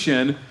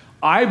Revelation.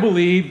 I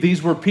believe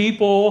these were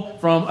people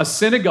from a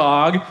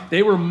synagogue.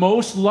 They were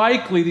most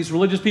likely, these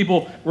religious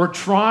people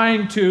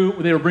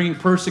they were bringing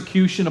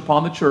persecution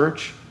upon the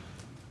church.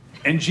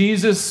 And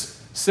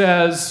Jesus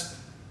says,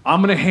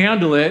 I'm going to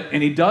handle it,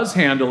 and he does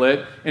handle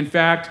it. In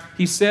fact,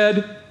 he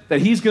said that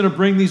he's going to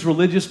bring these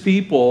religious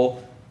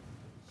people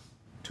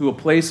to a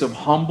place of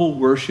humble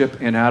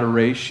worship and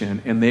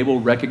adoration, and they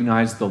will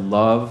recognize the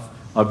love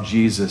of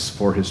Jesus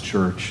for his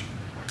church.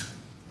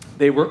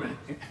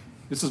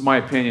 This is my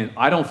opinion,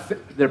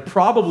 they're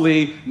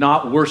probably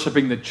not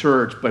worshiping the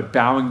church, but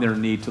bowing their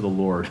knee to the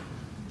Lord.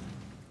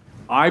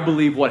 I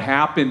believe what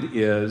happened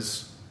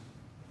is,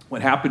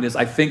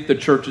 I think the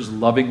church's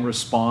loving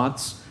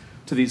response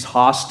to these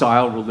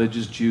hostile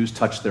religious Jews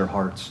touched their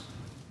hearts.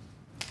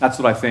 That's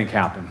what I think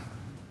happened.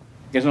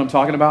 You guys know what I'm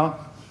talking about?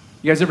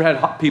 You guys ever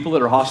had people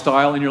that are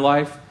hostile in your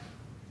life?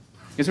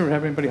 You guys ever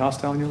have anybody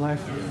hostile in your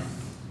life?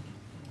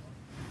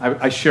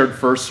 I shared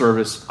first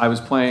service. I was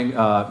playing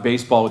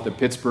baseball with the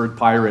Pittsburgh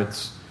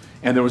Pirates,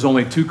 and there was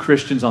only 2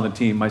 Christians on the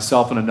team,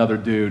 myself and another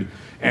dude.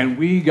 And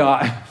we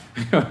got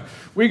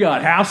We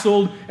got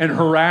hassled and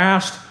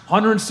harassed,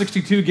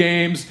 162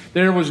 games.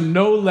 There was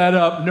no let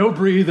up, no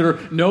breather,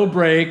 no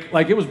break.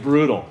 Like, it was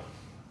brutal.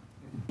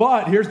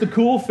 But here's the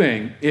cool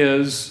thing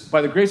is,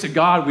 by the grace of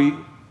God,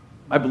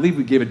 I believe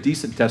we gave a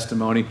decent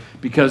testimony,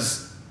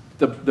 because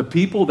the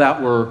people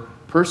that were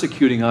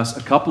persecuting us,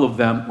 a couple of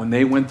them, when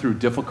they went through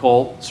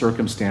difficult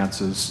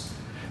circumstances,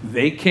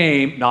 they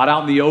came, not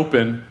out in the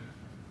open,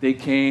 they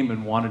came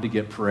and wanted to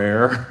get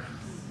prayer.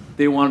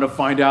 They wanted to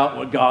find out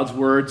what God's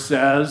word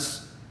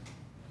says.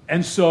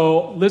 And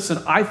so,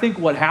 listen, I think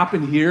what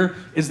happened here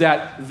is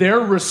that their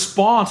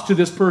response to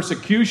this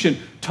persecution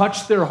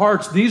touched their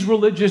hearts. These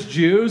religious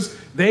Jews,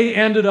 they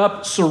ended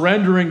up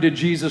surrendering to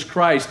Jesus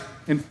Christ.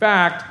 In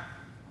fact,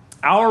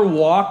 our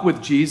walk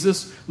with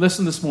Jesus,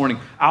 listen this morning,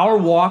 our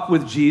walk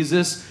with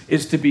Jesus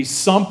is to be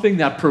something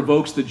that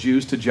provokes the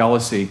Jews to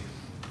jealousy.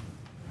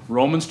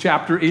 Romans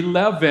chapter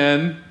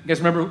 11, you guys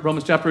remember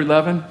Romans chapter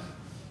 11? You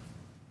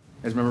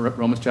guys remember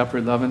Romans chapter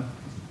 11?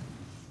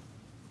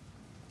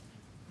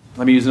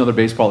 Let me use another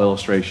baseball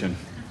illustration.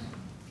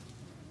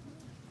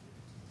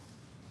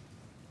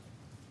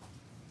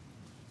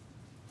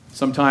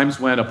 Sometimes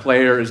when a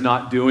player is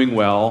not doing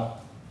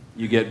well,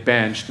 you get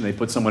benched and they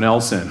put someone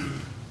else in.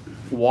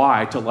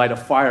 Why? To light a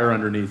fire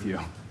underneath you.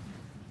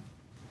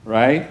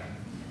 Right?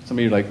 Some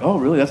of you are like, oh,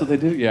 really? That's what they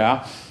do?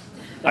 Yeah.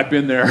 I've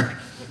been there.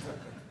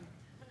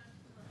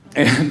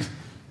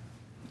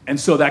 And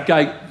so that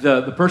guy,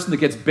 the person that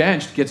gets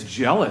benched, gets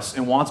jealous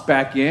and wants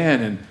back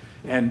in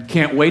and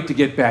can't wait to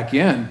get back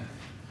in.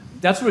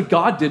 That's what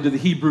God did to the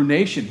Hebrew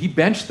nation. He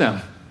benched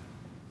them.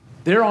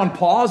 They're on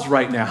pause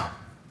right now.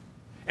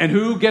 And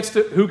who gets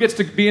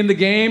to be in the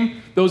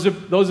game? Those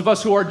of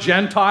us who are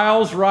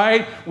Gentiles,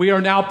 right? We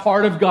are now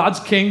part of God's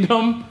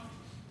kingdom.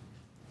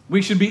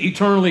 We should be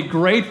eternally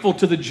grateful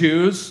to the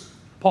Jews.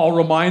 Paul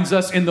reminds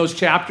us in those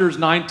chapters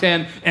 9,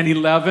 10, and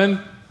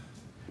 11.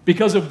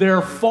 Because of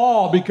their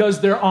fall, because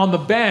they're on the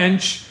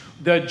bench,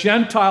 the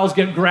Gentiles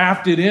get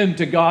grafted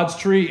into God's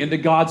tree, into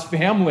God's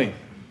family.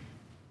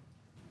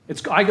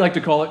 I like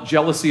to call it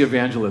jealousy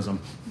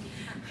evangelism.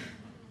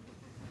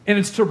 And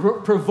it's to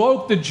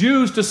provoke the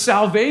Jews to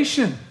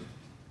salvation.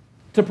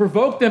 To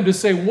provoke them to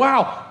say,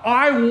 wow,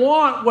 I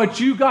want what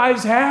you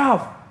guys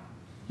have.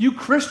 You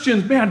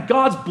Christians, man,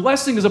 God's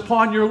blessing is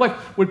upon your life.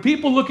 When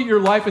people look at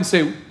your life and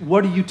say,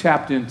 what are you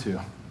tapped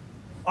into?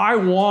 I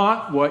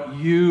want what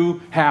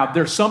you have.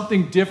 There's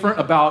something different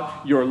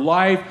about your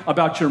life,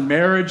 about your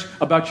marriage,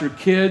 about your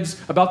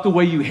kids, about the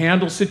way you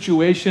handle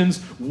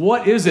situations.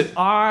 What is it?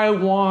 I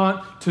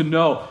want to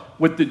know.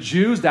 With the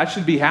Jews, that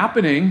should be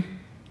happening.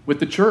 With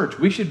the church,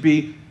 we should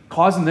be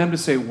causing them to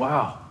say,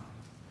 wow.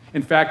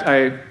 In fact,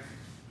 I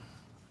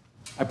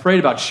prayed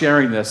about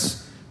sharing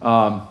this.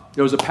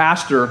 There was a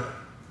pastor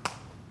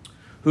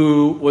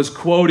who was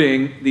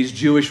quoting these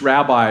Jewish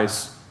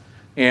rabbis.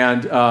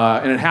 And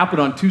it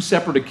happened on two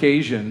separate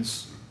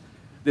occasions.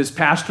 This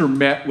pastor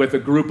met with a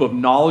group of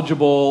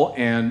knowledgeable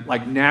and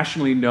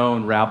nationally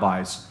known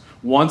rabbis,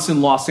 once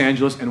in Los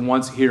Angeles and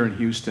once here in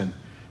Houston.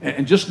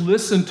 And just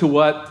listen to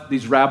what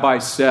these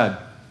rabbis said.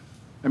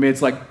 I mean,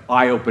 it's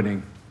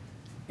eye-opening.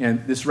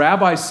 And this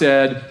rabbi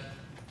said,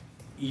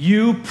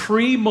 you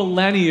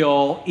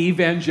premillennial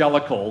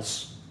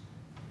evangelicals,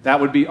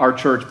 that would be our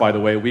church, by the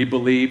way. We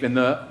believe in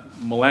the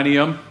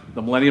millennial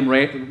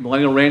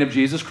reign of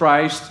Jesus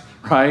Christ.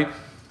 Right?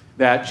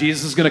 That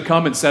Jesus is going to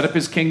come and set up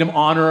his kingdom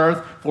on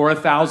earth for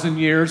 1,000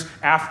 years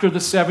after the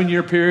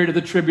 7-year period of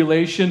the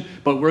tribulation,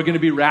 but we're going to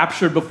be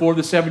raptured before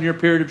the 7-year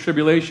period of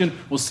tribulation.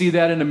 We'll see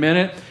that in a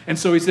minute. And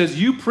so he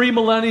says, you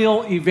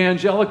premillennial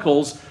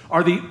evangelicals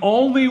are the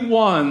only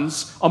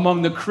ones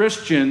among the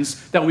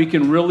Christians that we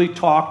can really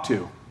talk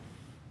to.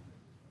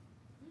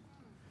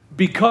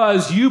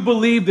 Because you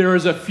believe there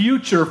is a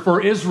future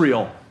for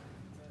Israel.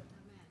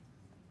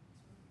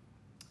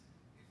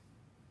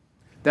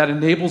 That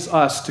enables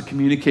us to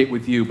communicate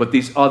with you, but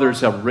these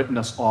others have written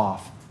us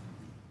off,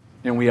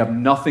 and we have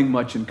nothing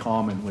much in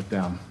common with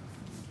them.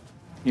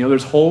 You know,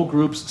 there's whole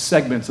groups,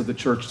 segments of the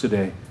church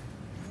today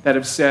that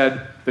have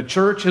said, the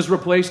church has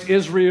replaced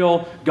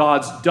Israel,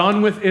 God's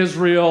done with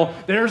Israel,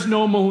 there's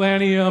no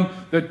millennium,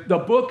 the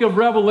book of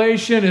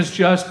Revelation is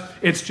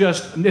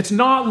it's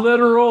not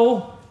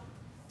literal,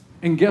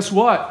 and guess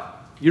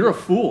what? You're a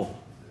fool.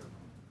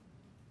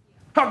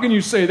 How can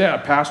you say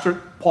that, Pastor?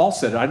 Paul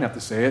said it, I didn't have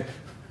to say it.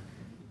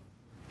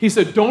 He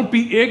said, don't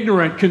be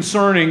ignorant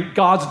concerning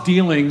God's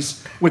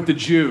dealings with the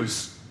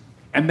Jews.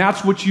 And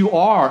that's what you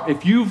are.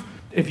 If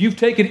you've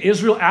taken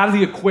Israel out of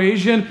the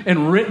equation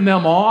and written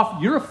them off,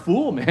 you're a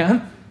fool,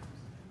 man.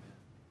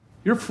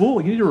 You're a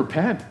fool. You need to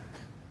repent.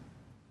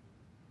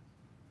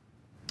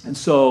 And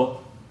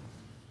so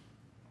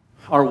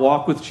our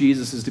walk with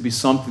Jesus is to be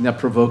something that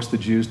provokes the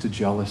Jews to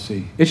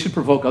jealousy. It should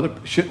provoke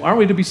aren't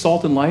we to be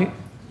salt and light?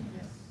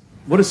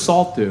 What does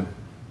salt do?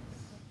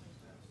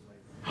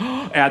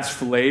 Adds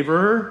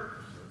flavor,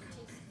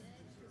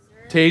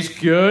 tastes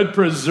good,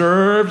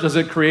 preserves. Does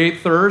it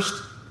create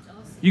thirst?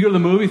 You go to the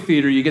movie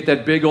theater, you get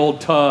that big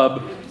old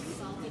tub,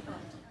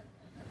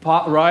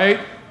 pot, right?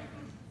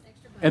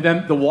 and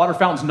then the water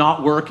fountain's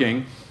not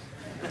working,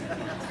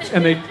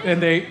 and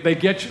they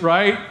get you,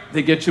 right?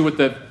 They get you with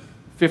the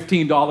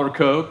 $15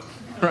 Coke,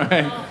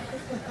 right?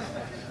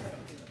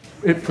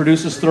 It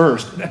produces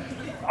thirst.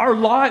 Our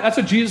life, that's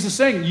what Jesus is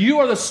saying. You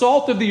are the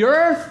salt of the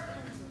earth.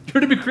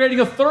 You're to be creating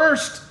a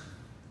thirst,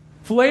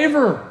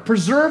 flavor,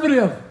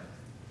 preservative.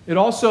 It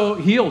also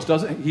heals,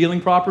 doesn't it? Healing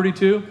property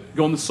too.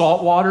 Go in the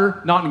salt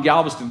water, not in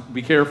Galveston,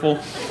 be careful.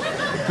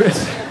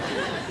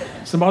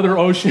 Some other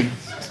oceans.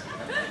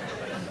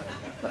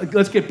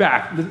 Let's get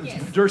back.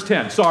 Yes. Verse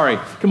 10, sorry,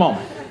 come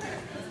on.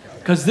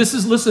 Because this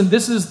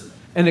is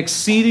an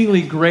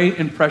exceedingly great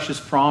and precious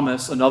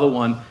promise, another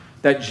one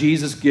that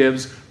Jesus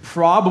gives,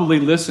 probably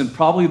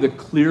the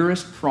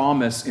clearest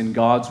promise in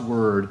God's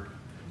word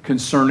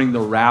concerning the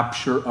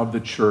rapture of the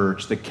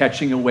church, the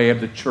catching away of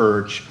the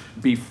church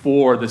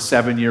before the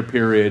 7-year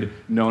period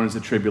known as the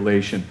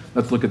tribulation.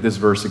 Let's look at this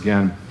verse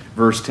again.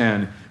 Verse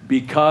 10,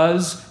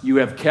 because you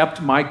have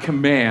kept my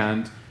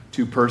command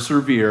to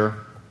persevere,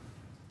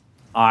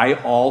 I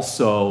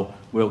also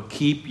will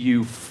keep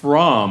you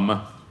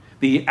from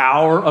the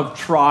hour of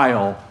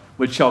trial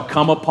which shall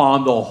come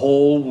upon the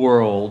whole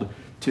world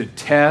to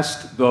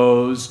test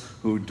those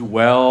who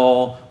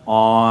dwell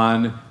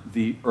on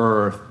the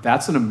earth.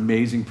 That's an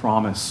amazing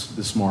promise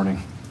this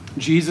morning.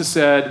 Jesus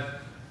said,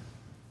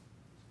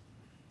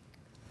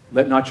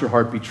 let not your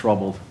heart be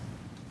troubled.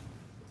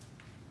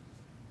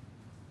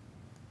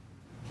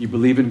 You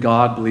believe in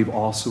God, believe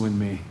also in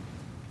me.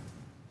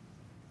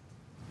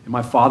 In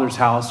my Father's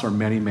house are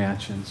many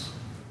mansions.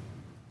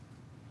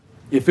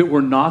 If it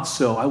were not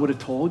so, I would have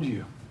told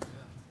you.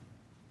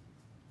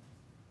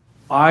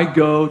 I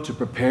go to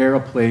prepare a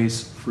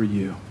place for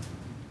you.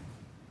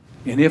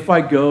 And if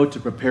I go to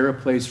prepare a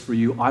place for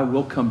you, I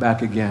will come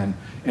back again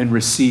and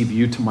receive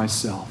you to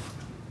myself,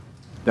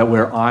 that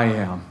where I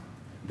am,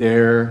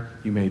 there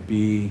you may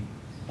be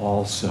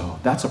also.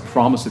 That's a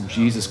promise of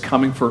Jesus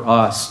coming for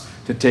us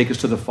to take us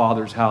to the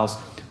Father's house.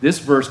 This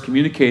verse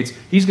communicates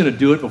he's going to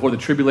do it before the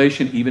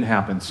tribulation even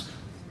happens.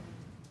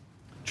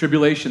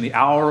 Tribulation, the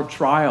hour of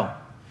trial.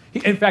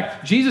 In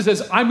fact, Jesus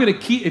says, I'm going to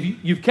keep, if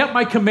you've kept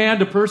my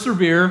command to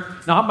persevere,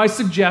 not my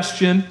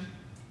suggestion,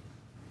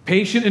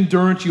 patient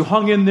endurance, you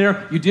hung in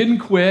there, you didn't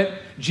quit.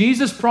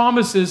 Jesus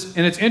promises,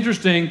 and it's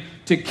interesting,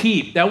 to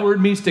keep. That word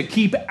means to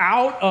keep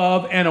out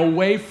of and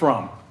away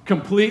from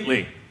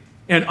completely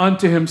and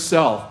unto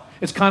himself.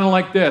 It's kind of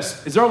like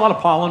this. Is there a lot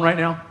of pollen right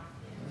now?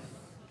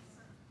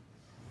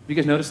 You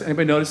guys notice?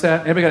 Anybody notice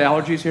that? Anybody got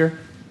allergies here?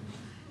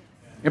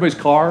 Anybody's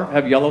car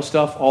have yellow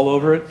stuff all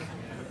over it?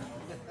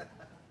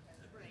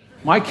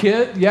 My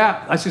kid,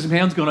 yeah, I see some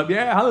hands going up.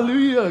 Yeah,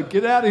 hallelujah,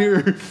 get out of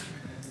here.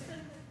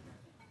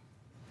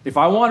 If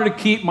I wanted to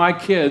keep my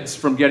kids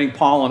from getting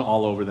pollen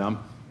all over them,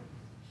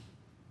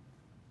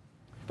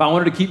 if I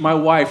wanted to keep my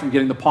wife from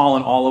getting the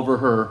pollen all over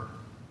her,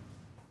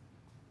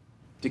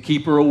 to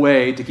keep her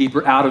away, to keep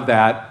her out of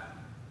that,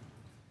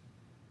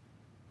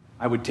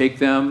 I would take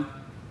them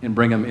and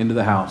bring them into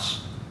the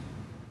house.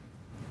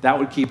 That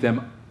would keep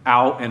them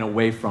out and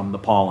away from the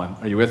pollen.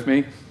 Are you with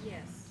me?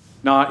 Yes.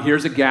 Now,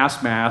 here's a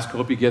gas mask.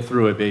 Hope you get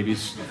through it,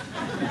 babies.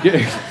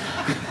 Get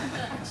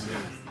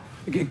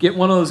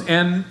one of those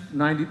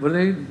N90, what are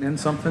they? N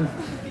something?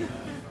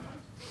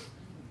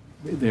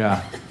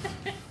 Yeah.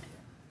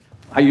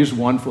 I used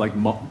one for like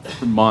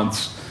for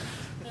months.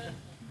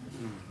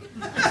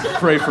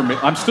 Pray for me.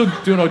 I'm still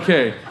doing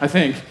okay, I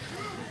think.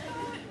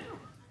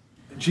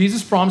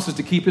 Jesus promises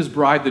to keep his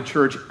bride, the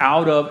church,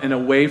 out of and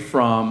away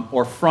from,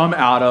 or from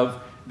out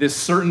of, this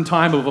certain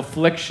time of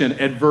affliction,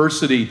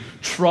 adversity,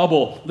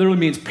 trouble. Literally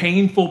means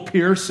painful,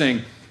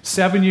 piercing.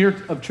 7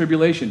 years of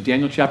tribulation.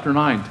 Daniel chapter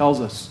 9 tells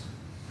us.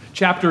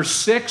 Chapter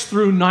 6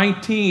 through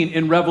 19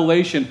 in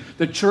Revelation,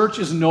 the church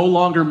is no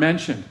longer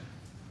mentioned.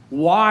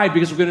 Why?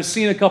 Because we're going to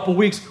see in a couple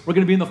weeks, we're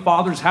going to be in the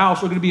Father's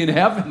house. We're going to be in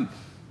heaven.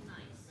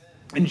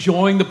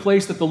 Enjoying the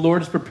place that the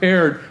Lord has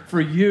prepared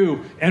for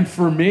you and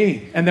for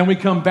me. And then we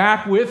come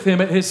back with him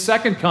at his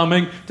second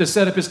coming to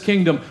set up his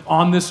kingdom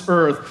on this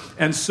earth.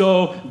 And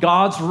so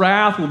God's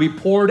wrath will be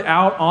poured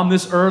out on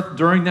this earth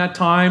during that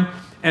time.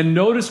 And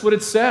notice what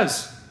it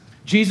says.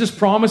 Jesus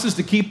promises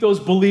to keep those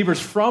believers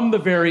from the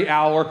very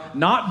hour,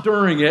 not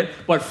during it,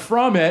 but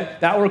from it.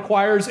 That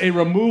requires a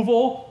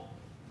removal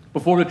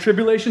before the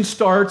tribulation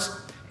starts.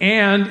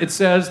 And it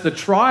says the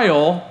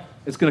trial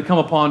is going to come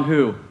upon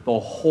who? The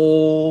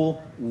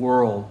whole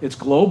world. It's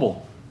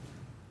global.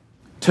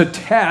 To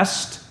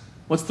test,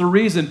 what's the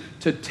reason?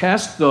 To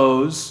test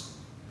those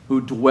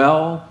who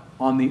dwell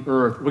on the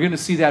earth. We're going to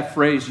see that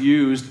phrase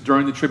used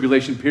during the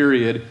tribulation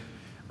period.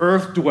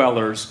 Earth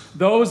dwellers,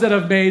 those that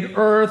have made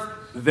earth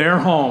their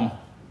home.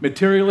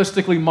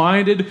 Materialistically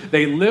minded,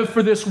 they live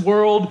for this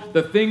world,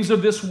 the things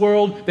of this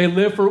world. They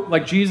live for,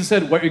 like Jesus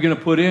said, what you're going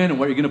to put in and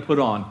what you're going to put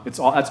on. That's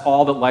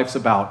all that life's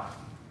about.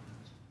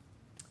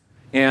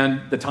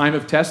 And the time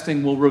of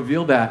testing will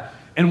reveal that.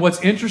 And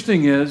what's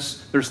interesting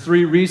is there's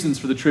 3 reasons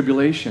for the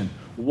tribulation.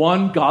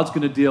 1, God's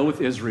going to deal with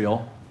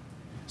Israel.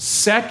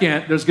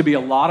 Second, there's going to be a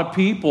lot of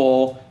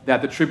people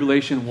that the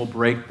tribulation will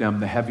break them,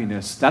 the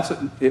heaviness. That's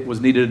what it was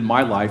needed in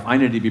my life. I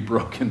needed to be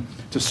broken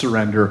to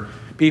surrender.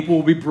 People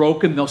will be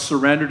broken. They'll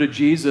surrender to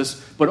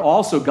Jesus. But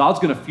also, God's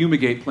going to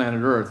fumigate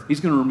planet Earth. He's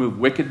going to remove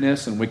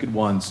wickedness and wicked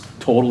ones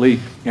totally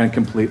and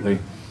completely.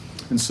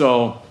 And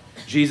so,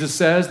 Jesus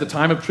says the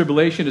time of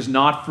tribulation is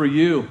not for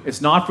you. It's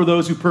not for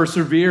those who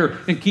persevere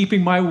in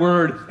keeping my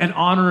word and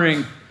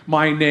honoring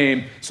my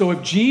name. So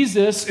if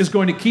Jesus is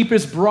going to keep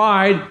his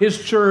bride,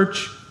 his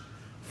church,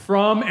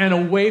 from and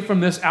away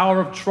from this hour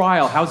of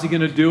trial, how's he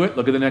going to do it?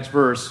 Look at the next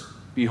verse.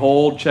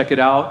 Behold, check it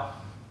out.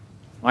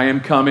 I am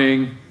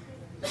coming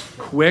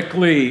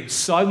quickly,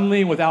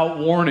 suddenly, without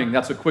warning.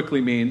 That's what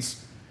quickly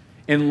means.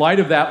 In light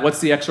of that,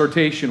 what's the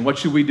exhortation? What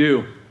should we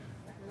do?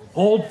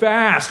 Hold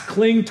fast,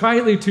 cling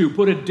tightly to,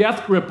 put a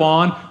death grip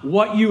on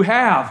what you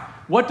have.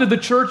 What did the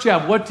church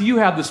have? What do you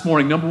have this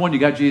morning? Number one, you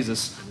got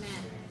Jesus. Amen.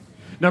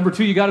 Number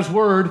two, you got his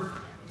word.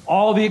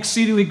 All the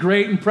exceedingly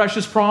great and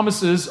precious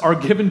promises are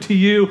given to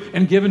you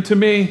and given to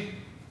me,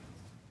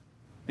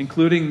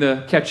 including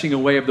the catching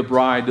away of the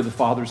bride to the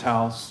Father's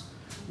house.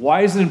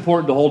 Why is it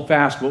important to hold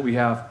fast what we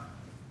have?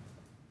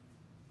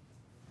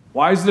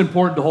 Why is it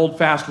important to hold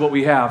fast what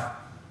we have?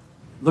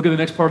 Look at the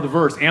next part of the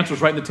verse.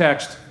 Answer's right in the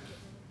text.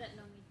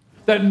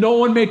 That no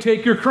one may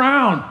take your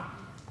crown.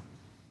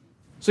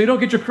 So you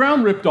don't get your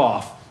crown ripped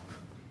off.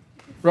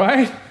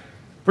 Right?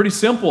 Pretty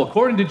simple.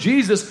 According to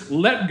Jesus,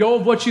 let go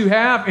of what you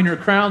have and your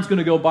crown's going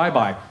to go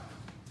bye-bye.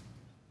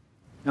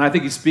 And I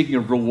think he's speaking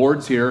of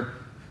rewards here.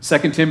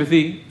 2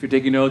 Timothy, if you're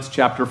taking notes,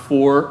 chapter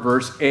 4,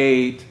 verse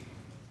 8.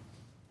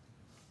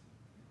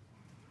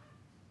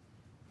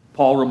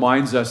 Paul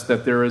reminds us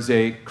that there is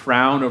a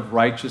crown of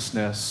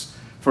righteousness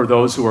for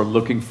those who are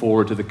looking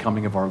forward to the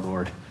coming of our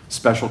Lord.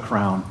 Special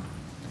crown.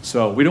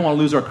 So we don't want to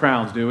lose our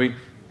crowns, do we?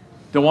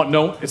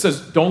 It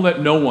says, don't let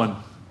no one,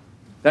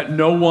 that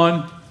no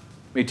one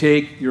may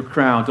take your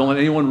crown. Don't let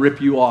anyone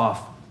rip you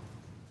off.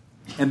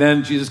 And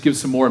then Jesus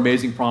gives some more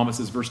amazing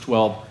promises. Verse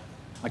 12.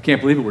 I can't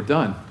believe it. We're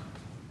done.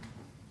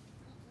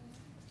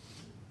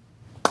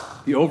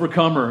 The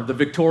overcomer, the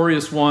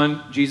victorious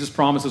one, Jesus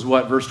promises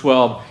what? Verse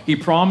 12. He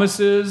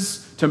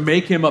promises to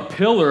make him a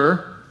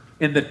pillar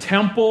in the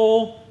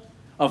temple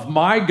of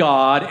my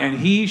God, and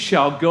he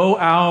shall go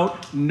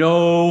out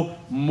no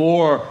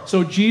more.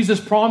 So Jesus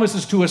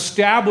promises to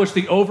establish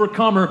the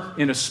overcomer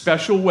in a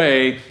special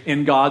way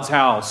in God's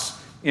house.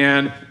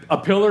 And a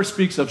pillar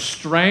speaks of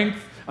strength.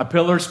 A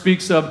pillar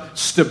speaks of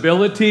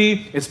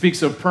stability. It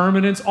speaks of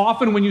permanence.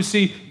 Often when you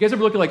guys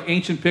ever look at like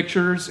ancient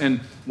pictures and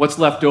what's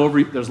left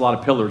over, there's a lot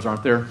of pillars,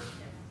 aren't there?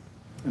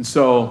 And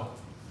so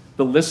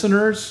the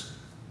listeners,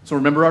 so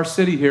remember our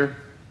city here,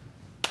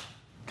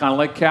 kind of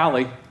like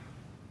Cali.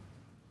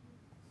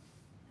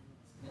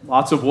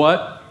 Lots of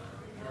what?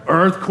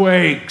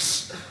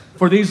 Earthquakes.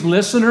 For these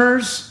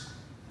listeners,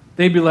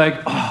 they'd be like,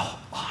 oh,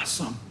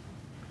 awesome.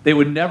 They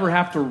would never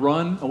have to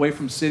run away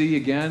from city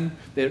again.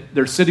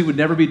 Their city would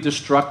never be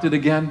destructed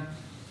again.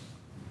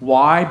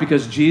 Why?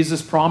 Because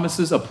Jesus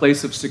promises a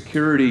place of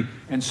security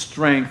and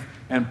strength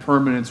and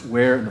permanence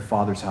where? In the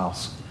Father's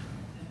house.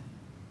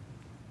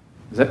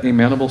 Is that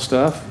amenable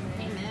stuff?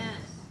 Amen.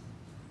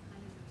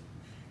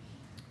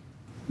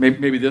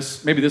 Maybe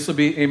this will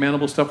be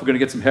amenable stuff. We're going to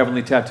get some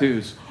heavenly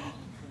tattoos.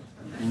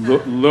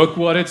 Look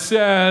what it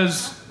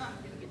says.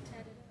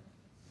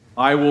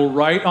 I will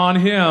write on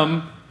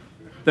him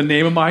the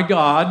name of my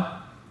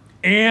God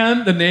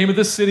and the name of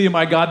the city of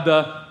my God,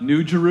 the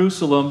New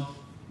Jerusalem,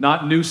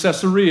 not New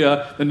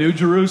Caesarea, the New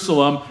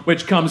Jerusalem,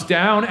 which comes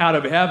down out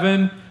of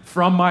heaven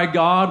from my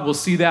God. We'll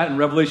see that in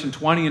Revelation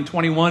 20 and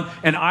 21.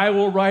 And I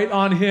will write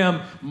on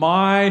him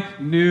my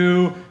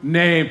new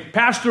name.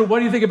 Pastor, what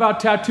do you think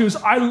about tattoos?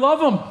 I love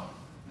them.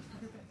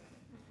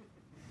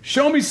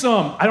 Show me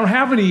some. I don't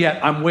have any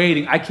yet. I'm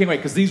waiting. I can't wait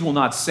because these will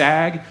not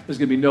sag. There's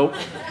going to be no...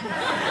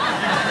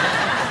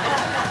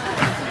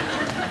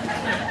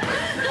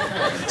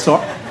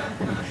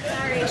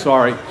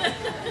 Sorry.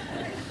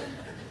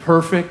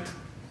 Perfect.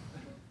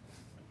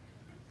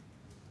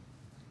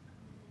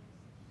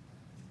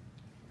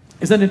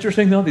 Isn't that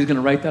interesting, though? He's going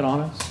to write that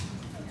on us.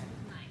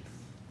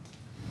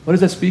 What is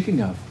that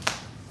speaking of?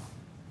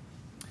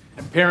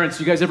 And parents,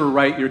 you guys ever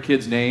write your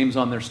kids' names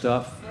on their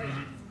stuff?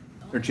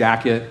 Their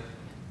jacket?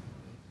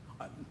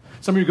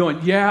 Some of you are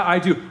going, yeah, I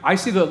do. I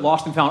see the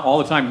Lost and Found all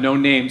the time, no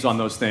names on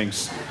those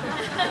things.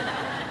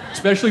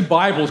 Especially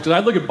Bibles, because I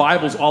look at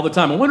Bibles all the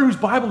time. I wonder whose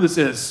Bible this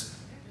is.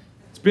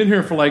 It's been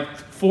here for like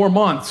 4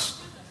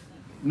 months.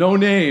 No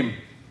name.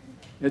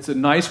 It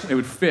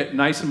would fit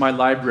nice in my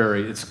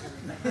library.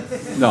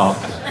 No.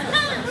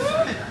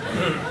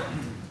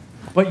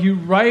 But you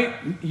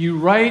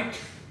write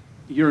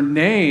your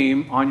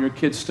name on your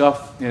kid's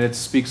stuff, and it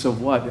speaks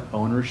of what?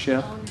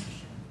 Ownership.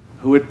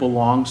 Who it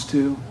belongs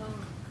to.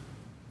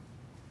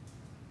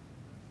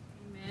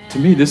 Amen. To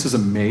me, this is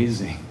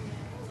amazing.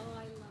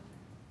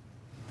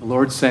 The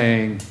Lord's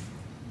saying,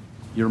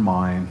 you're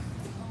mine.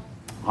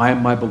 I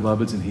am my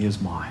beloved's and he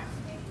is mine.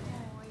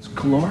 It's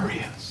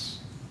glorious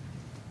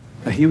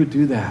that he would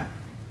do that.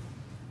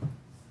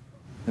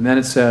 And then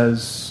it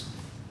says,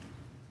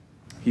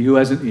 he who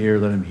has an ear,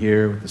 let him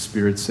hear what the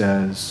Spirit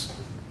says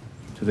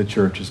to the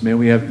churches. May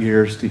we have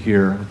ears to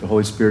hear what the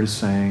Holy Spirit is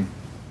saying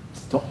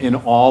in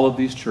all of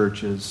these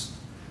churches,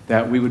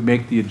 that we would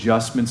make the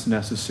adjustments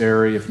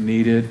necessary if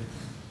needed,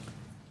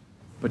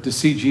 but to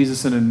see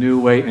Jesus in a new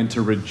way and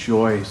to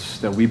rejoice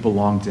that we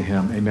belong to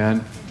him.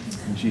 Amen.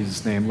 In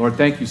Jesus' name. Lord,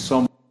 thank you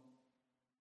so much.